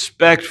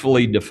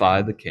respectfully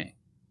defy the king.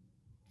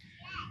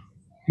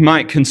 You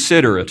might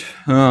consider it.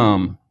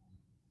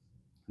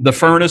 The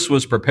furnace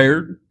was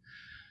prepared.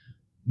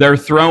 They're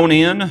thrown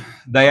in.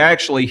 They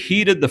actually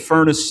heated the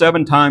furnace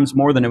 7 times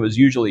more than it was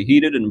usually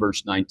heated in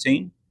verse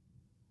 19.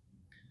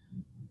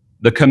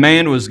 The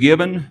command was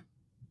given.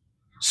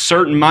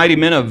 Certain mighty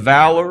men of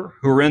valor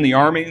who were in the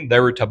army, they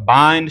were to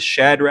bind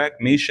Shadrach,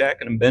 Meshach,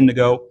 and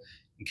Abednego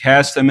and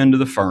cast them into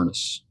the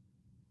furnace.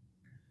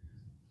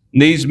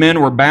 And these men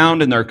were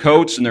bound in their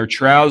coats and their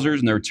trousers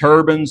and their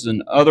turbans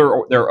and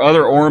their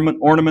other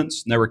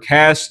ornaments, and they were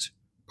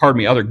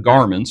other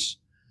garments,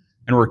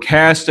 and were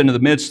cast into the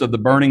midst of the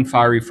burning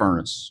fiery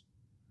furnace.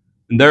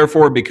 And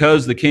therefore,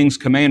 because the king's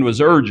command was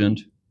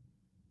urgent,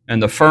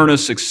 and the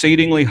furnace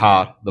exceedingly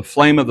hot, the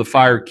flame of the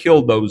fire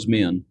killed those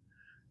men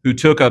who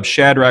took up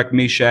Shadrach,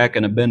 Meshach,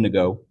 and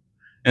Abednego.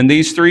 And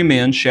these 3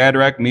 men,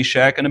 Shadrach,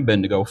 Meshach, and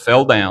Abednego,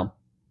 fell down,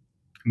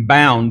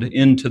 bound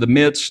into the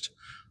midst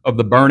of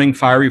the burning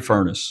fiery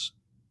furnace.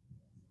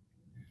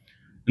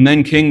 And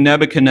then King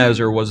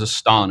Nebuchadnezzar was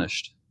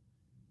astonished,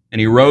 and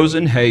he rose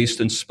in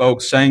haste and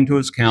spoke, saying to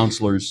his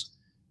counselors,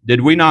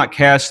 Did we not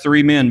cast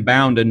 3 men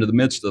bound into the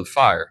midst of the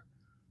fire?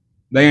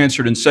 They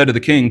answered and said to the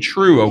king,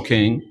 True, O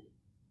king.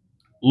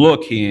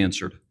 Look, he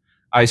answered,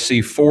 I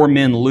see 4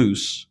 men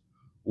loose,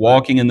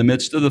 walking in the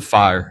midst of the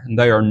fire, and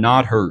they are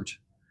not hurt.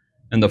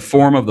 And the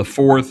form of the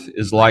 4th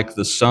is like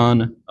the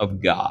Son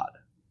of God.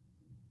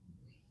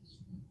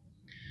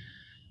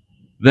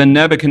 Then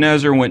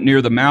Nebuchadnezzar went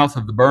near the mouth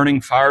of the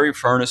burning fiery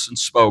furnace and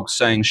spoke,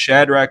 saying,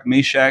 Shadrach,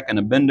 Meshach, and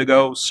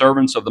Abednego,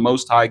 servants of the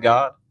Most High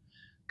God,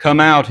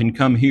 come out and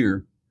come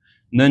here.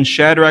 And then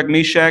Shadrach,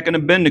 Meshach, and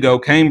Abednego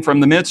came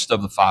from the midst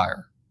of the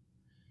fire.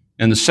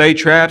 And the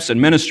satraps,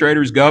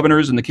 administrators,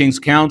 governors, and the king's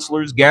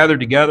counselors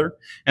gathered together,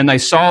 and they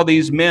saw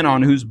these men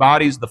on whose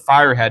bodies the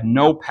fire had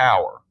no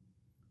power.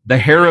 The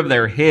hair of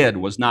their head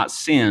was not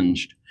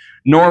singed,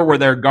 nor were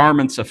their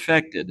garments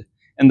affected,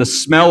 and the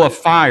smell of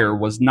fire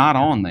was not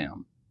on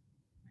them.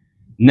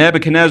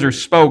 Nebuchadnezzar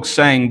spoke,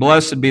 saying,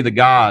 Blessed be the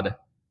God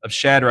of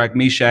Shadrach,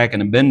 Meshach,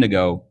 and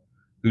Abednego,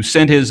 who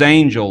sent his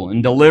angel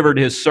and delivered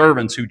his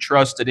servants who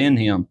trusted in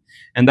him.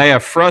 And they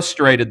have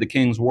frustrated the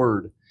king's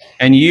word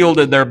and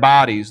yielded their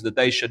bodies that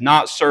they should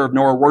not serve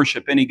nor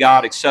worship any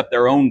god except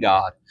their own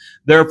God.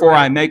 Therefore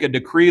I make a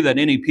decree that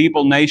any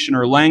people, nation,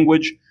 or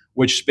language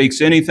which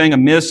speaks anything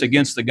amiss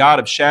against the God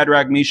of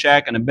Shadrach,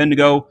 Meshach, and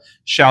Abednego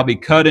shall be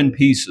cut in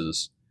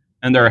pieces,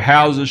 and their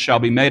houses shall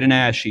be made an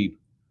ash heap,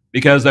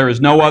 because there is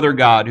no other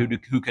God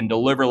who can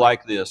deliver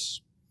like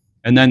this.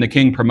 And then the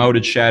king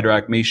promoted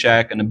Shadrach,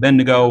 Meshach, and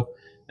Abednego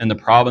in the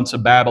province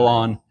of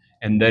Babylon,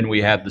 and then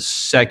we have the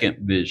second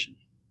vision.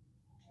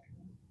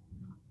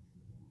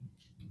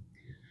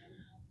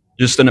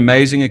 Just an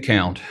amazing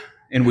account,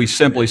 and we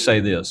simply say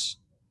this.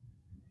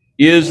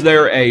 Is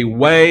there a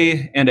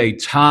way and a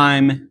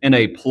time and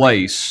a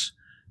place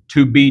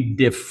to be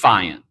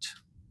defiant?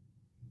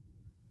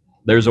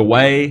 There's a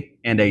way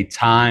and a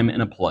time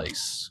and a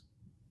place.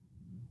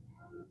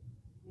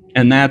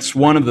 And that's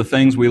one of the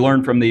things we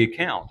learn from the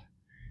account.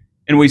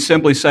 And we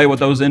simply say what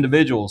those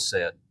individuals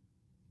said,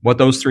 what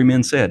those 3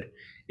 men said.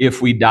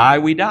 If we die,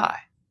 we die.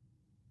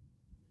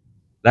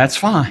 That's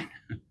fine.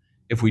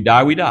 If we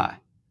die, we die.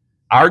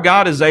 Our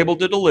God is able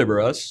to deliver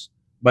us,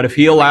 but if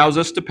he allows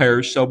us to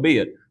perish, so be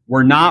it.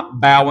 We're not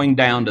bowing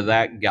down to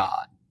that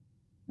God.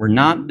 We're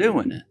not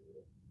doing it.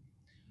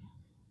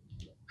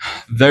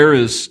 There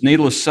is,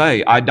 needless to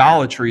say,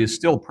 idolatry is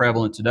still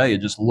prevalent today.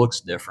 It just looks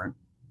different.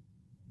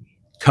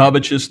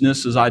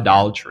 Covetousness is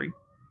idolatry.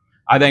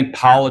 I think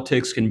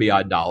politics can be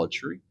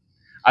idolatry.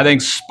 I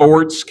think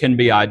sports can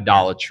be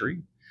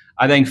idolatry.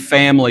 I think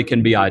family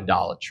can be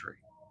idolatry.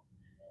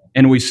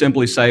 And we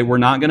simply say we're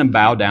not going to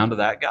bow down to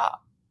that God.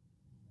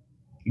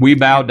 We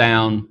bow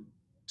down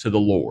to the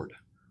Lord.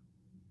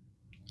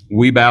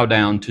 We bow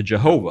down to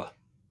Jehovah.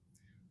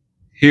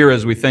 Here,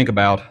 as we think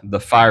about the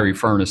fiery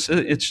furnace,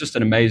 it's just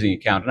an amazing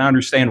account. And I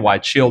understand why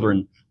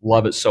children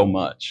love it so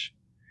much.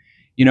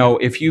 You know,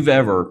 if you've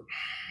ever,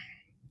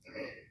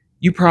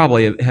 you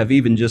probably have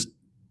even just,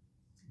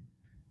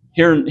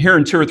 here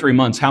in 2 or 3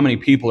 months, how many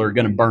people are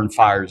going to burn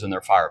fires in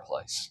their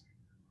fireplace?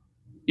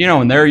 You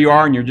know, and there you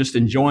are, and you're just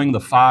enjoying the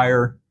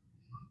fire,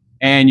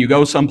 and you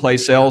go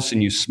someplace else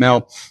and you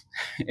smell,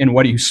 and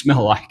what do you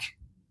smell like?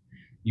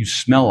 You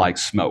smell like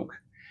smoke.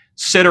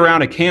 Sit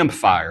around a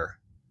campfire,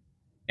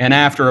 and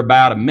after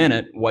about a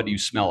minute, what do you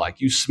smell like?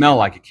 You smell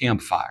like a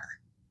campfire.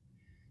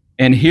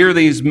 And here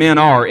these men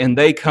are, and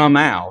they come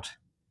out.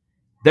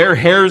 Their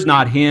hair's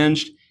not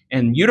hinged,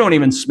 and you don't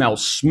even smell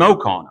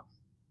smoke on them.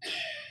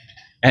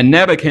 And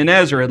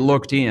Nebuchadnezzar had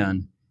looked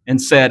in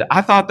and said,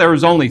 I thought there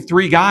was only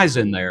 3 guys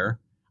in there.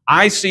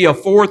 I see a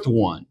 4th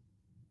one,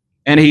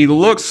 and he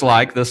looks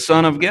like the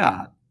Son of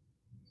God.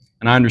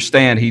 And I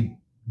understand he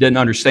didn't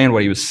understand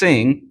what he was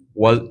seeing.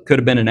 Could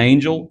have been an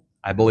angel,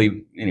 I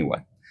believe.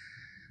 Anyway,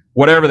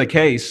 whatever the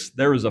case,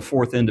 there was a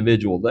 4th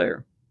individual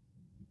there.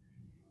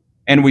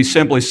 And we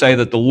simply say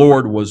that the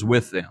Lord was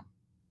with them.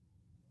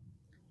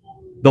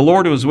 The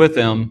Lord was with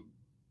them,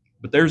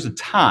 but there's a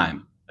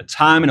time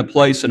and a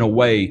place and a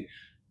way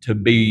to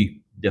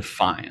be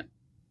defiant.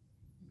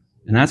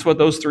 And that's what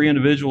those 3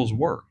 individuals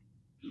were.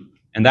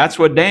 And that's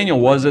what Daniel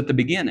was at the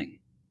beginning.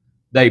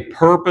 They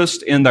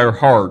purposed in their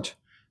heart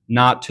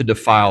not to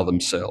defile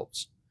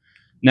themselves.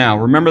 Now,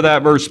 remember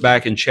that verse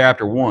back in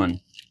chapter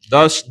 1.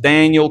 Thus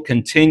Daniel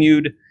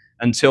continued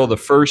until the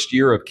 1st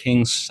year of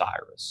King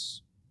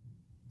Cyrus.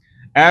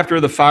 After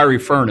the fiery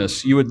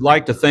furnace, you would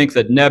like to think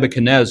that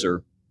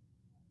Nebuchadnezzar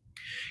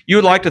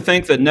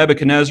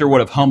would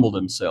have humbled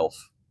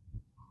himself.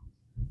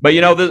 But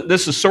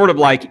this is sort of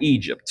like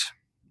Egypt.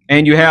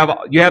 And you have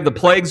the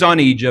plagues on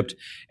Egypt,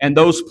 and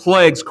those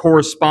plagues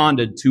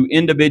corresponded to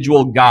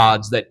individual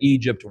gods that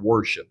Egypt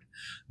worshipped.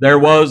 There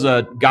was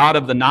a god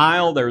of the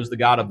Nile, there was the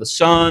god of the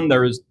sun,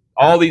 there was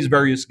all these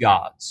various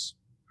gods.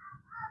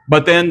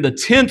 But then the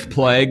 10th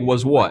plague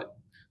was what?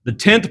 The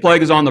 10th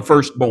plague is on the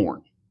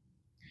firstborn,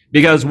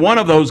 because one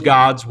of those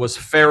gods was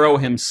Pharaoh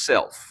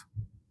himself.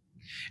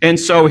 And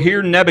so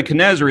here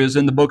Nebuchadnezzar is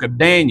in the book of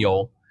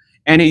Daniel,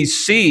 and he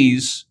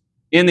sees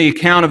in the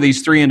account of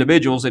these 3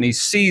 individuals, and he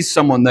sees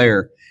someone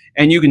there.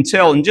 And you can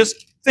tell, and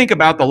just think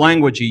about the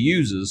language he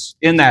uses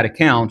in that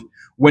account.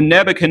 When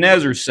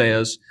Nebuchadnezzar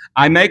says,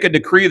 I make a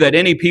decree that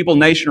any people,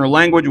 nation, or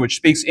language which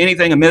speaks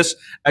anything amiss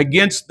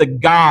against the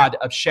God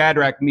of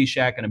Shadrach,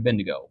 Meshach, and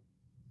Abednego,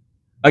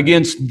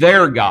 against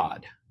their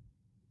God.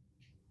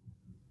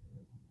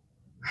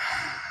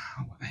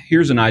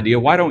 Here's an idea.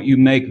 Why don't you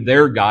make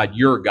their God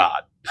your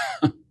God?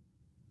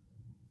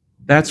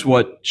 That's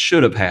what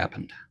should have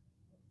happened.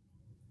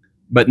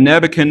 But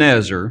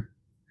Nebuchadnezzar,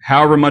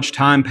 however much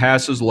time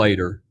passes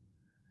later,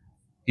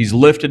 he's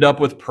lifted up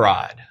with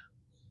pride.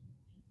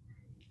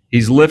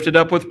 He's lifted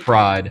up with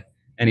pride,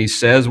 and he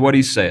says what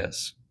he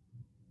says.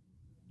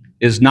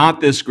 Is not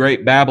this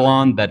great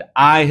Babylon that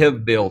I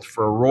have built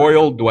for a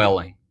royal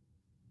dwelling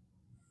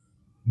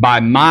by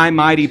my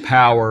mighty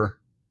power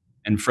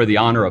and for the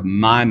honor of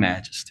my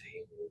majesty?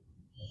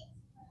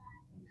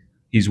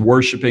 He's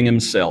worshiping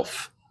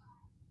himself.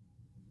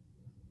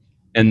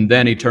 And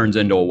then he turns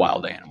into a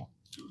wild animal.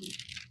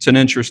 It's an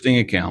interesting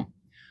account.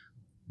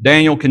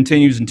 Daniel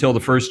continues until the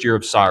 1st year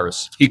of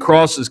Cyrus. He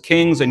crosses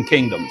kings and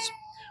kingdoms.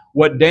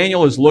 What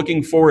Daniel is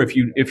looking for, if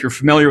you're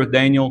familiar with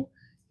Daniel,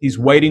 he's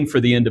waiting for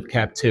the end of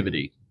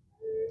captivity.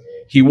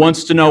 He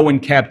wants to know when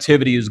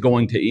captivity is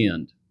going to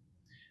end.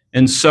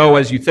 And so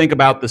as you think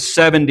about the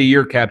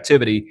 70-year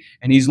captivity,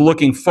 and he's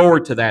looking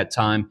forward to that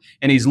time,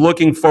 and he's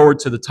looking forward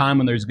to the time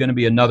when there's going to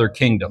be another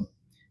kingdom.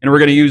 And we're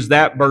going to use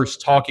that verse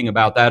talking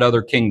about that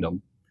other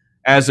kingdom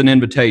as an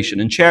invitation.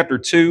 In chapter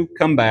 2,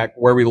 come back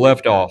where we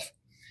left off.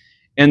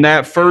 In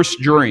that first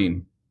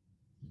dream,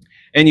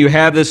 and you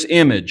have this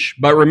image.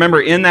 But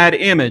remember, in that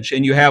image,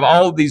 and you have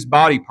all of these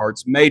body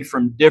parts made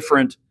from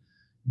different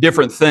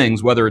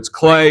things, whether it's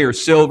clay or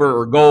silver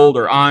or gold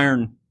or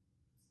iron.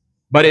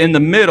 But in the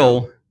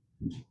middle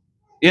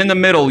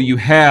you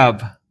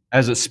have,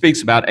 as it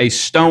speaks about, a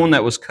stone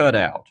that was cut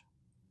out,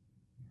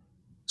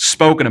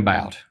 spoken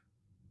about.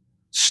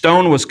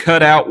 Stone was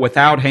cut out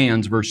without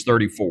hands, verse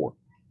 34.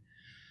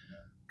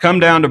 Come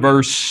down to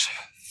verse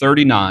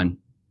 39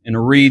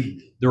 and read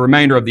the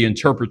remainder of the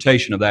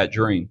interpretation of that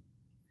dream.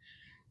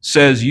 It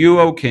says, you,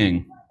 O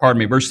king,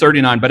 verse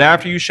 39, but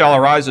after you shall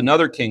arise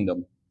another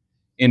kingdom,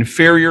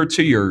 inferior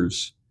to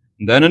yours,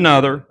 and then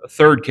another, a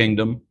third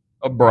kingdom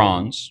of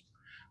bronze,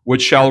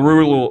 which shall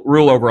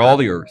rule over all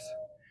the earth.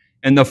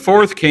 And the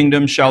 4th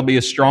kingdom shall be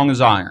as strong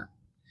as iron,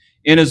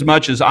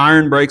 inasmuch as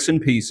iron breaks in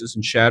pieces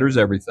and shatters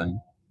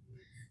everything.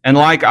 And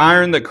like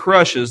iron that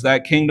crushes,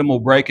 that kingdom will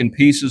break in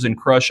pieces and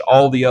crush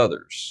all the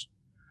others.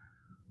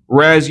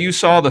 Whereas you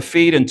saw the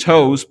feet and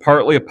toes,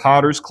 partly of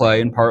potter's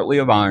clay and partly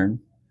of iron,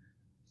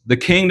 the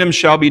kingdom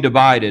shall be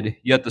divided,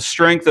 yet the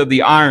strength of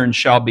the iron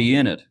shall be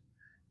in it,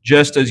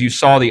 just as you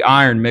saw the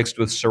iron mixed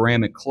with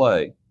ceramic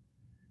clay.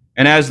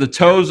 And as the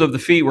toes of the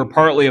feet were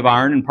partly of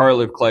iron and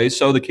partly of clay,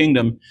 so the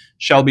kingdom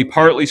shall be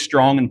partly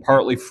strong and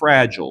partly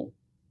fragile.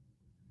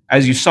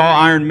 As you saw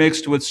iron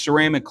mixed with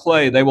ceramic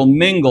clay, they will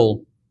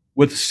mingle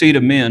with the seed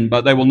of men,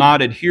 but they will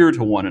not adhere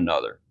to one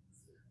another,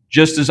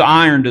 just as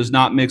iron does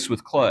not mix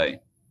with clay.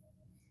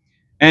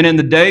 And in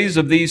the days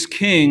of these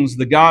kings,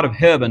 the God of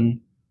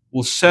heaven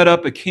will set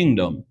up a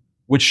kingdom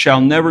which shall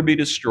never be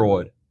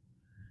destroyed,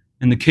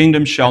 and the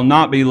kingdom shall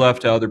not be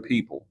left to other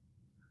people.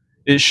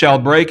 It shall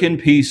break in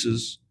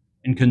pieces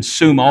and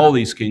consume all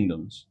these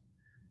kingdoms,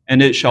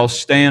 and it shall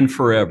stand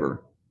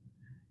forever.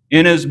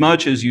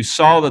 Inasmuch as you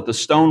saw that the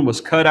stone was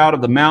cut out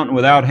of the mountain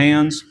without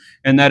hands,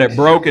 and that it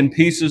broke in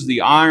pieces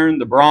the iron,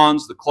 the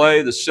bronze, the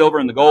clay, the silver,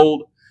 and the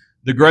gold,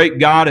 the great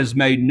God has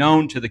made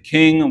known to the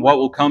king what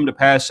will come to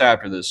pass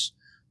after this.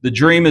 The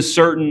dream is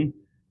certain,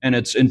 and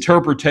its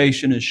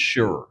interpretation is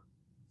sure.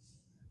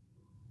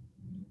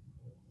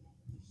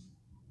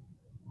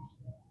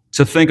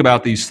 To think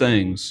about these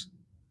things,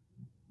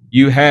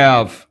 you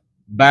have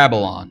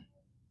Babylon.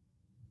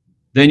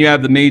 Then you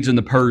have the Medes and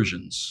the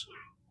Persians.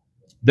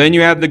 Then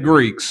you have the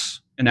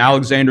Greeks and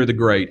Alexander the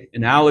Great.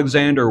 And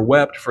Alexander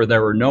wept, for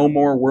there were no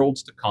more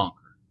worlds to conquer.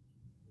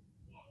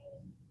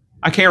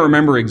 I can't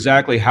remember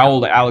exactly how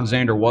old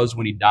Alexander was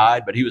when he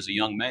died, but he was a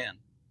young man.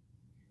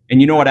 And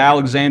you know what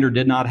Alexander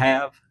did not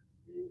have?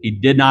 He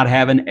did not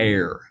have an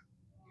heir.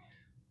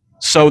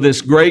 So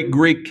this great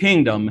Greek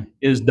kingdom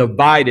is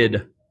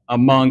divided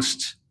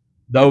amongst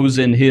those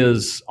in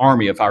his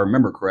army, if I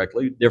remember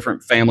correctly,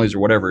 different families or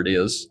whatever it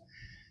is.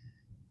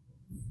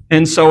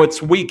 And so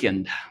it's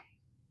weakened.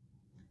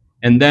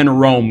 And then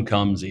Rome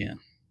comes in.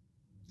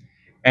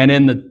 And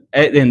in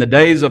the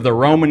days of the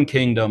Roman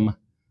kingdom,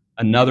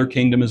 another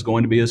kingdom is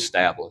going to be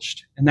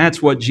established. And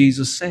that's what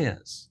Jesus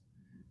says.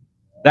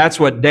 That's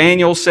what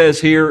Daniel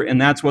says here, and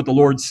that's what the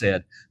Lord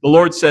said. The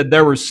Lord said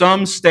there were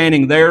some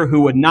standing there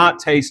who would not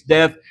taste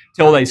death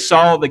till they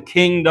saw the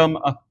kingdom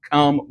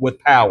come with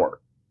power.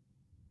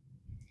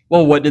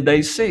 Well, what did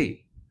they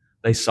see?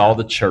 They saw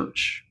the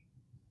church.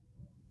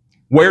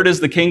 Where does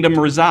the kingdom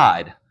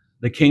reside?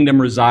 The kingdom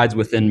resides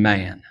within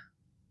man.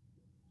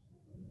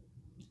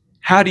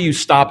 How do you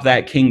stop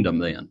that kingdom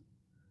then?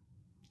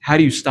 How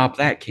do you stop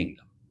that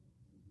kingdom?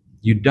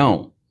 You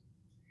don't.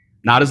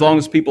 Not as long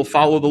as people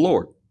follow the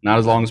Lord. Not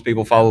as long as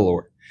people follow the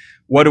Lord.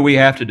 What do we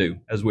have to do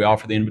as we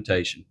offer the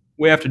invitation?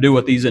 We have to do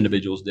what these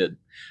individuals did.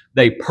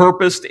 They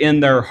purposed in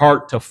their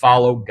heart to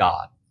follow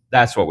God.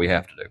 That's what we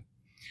have to do.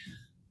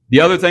 The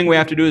other thing we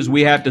have to do is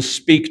we have to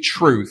speak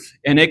truth.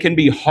 And it can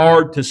be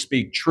hard to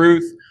speak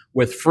truth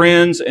with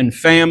friends and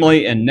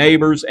family and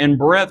neighbors and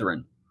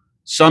brethren.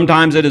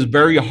 Sometimes it is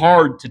very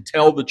hard to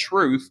tell the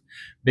truth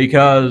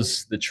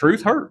because the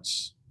truth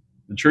hurts.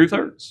 The truth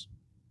hurts.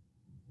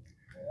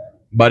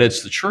 But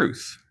it's the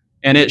truth.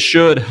 And it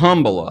should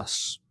humble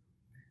us.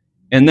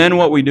 And then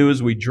what we do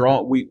is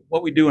what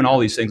we do in all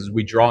these things is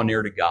we draw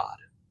near to God.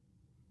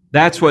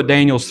 That's what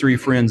Daniel's three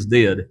friends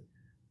did.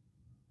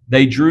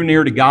 They drew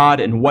near to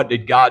God, and what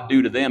did God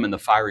do to them in the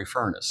fiery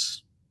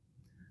furnace?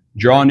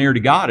 Draw near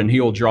to God, and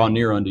He will draw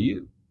near unto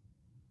you.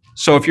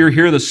 So if you're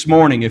here this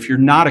morning, if you're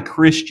not a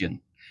Christian,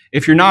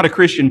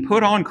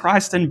 put on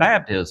Christ in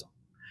baptism.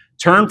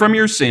 Turn from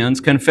your sins,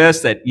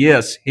 confess that,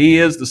 yes, He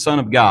is the Son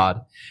of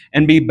God,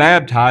 and be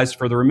baptized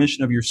for the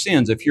remission of your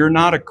sins. If you're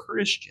not a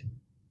Christian,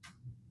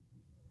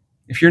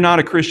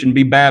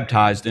 be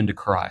baptized into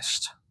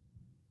Christ.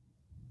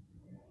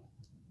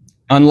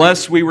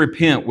 Unless we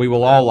repent, we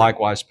will all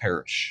likewise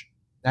perish.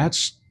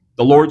 That's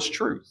the Lord's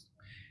truth.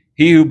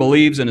 He who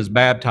believes and is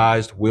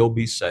baptized will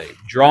be saved.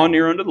 Draw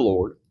near unto the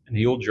Lord, and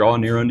He will draw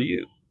near unto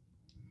you.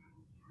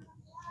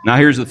 Now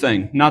here's the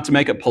thing, not to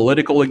make it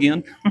political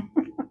again.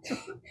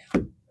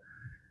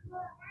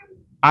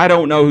 I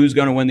don't know who's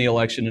going to win the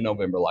election in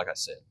November, like I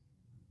said.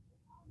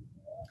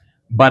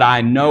 But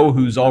I know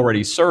who's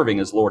already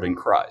serving as Lord in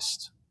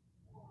Christ.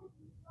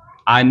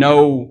 I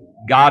know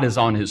God is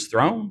on His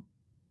throne.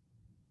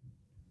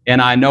 And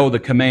I know the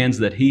commands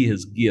that He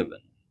has given.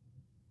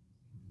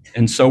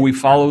 And so we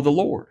follow the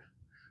Lord.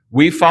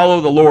 We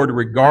follow the Lord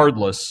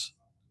regardless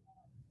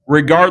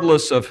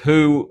of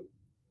who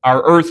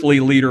our earthly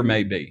leader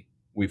may be.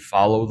 We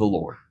follow the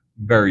Lord.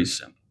 Very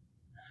simple.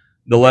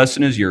 The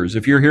lesson is yours.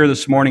 If you're here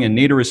this morning and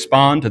need to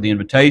respond to the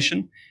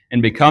invitation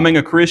and becoming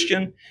a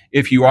Christian,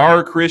 if you are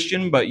a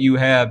Christian but you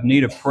have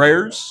need of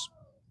prayers,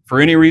 for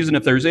any reason,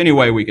 if there's any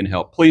way we can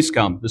help, please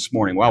come this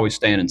morning while we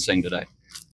stand and sing today.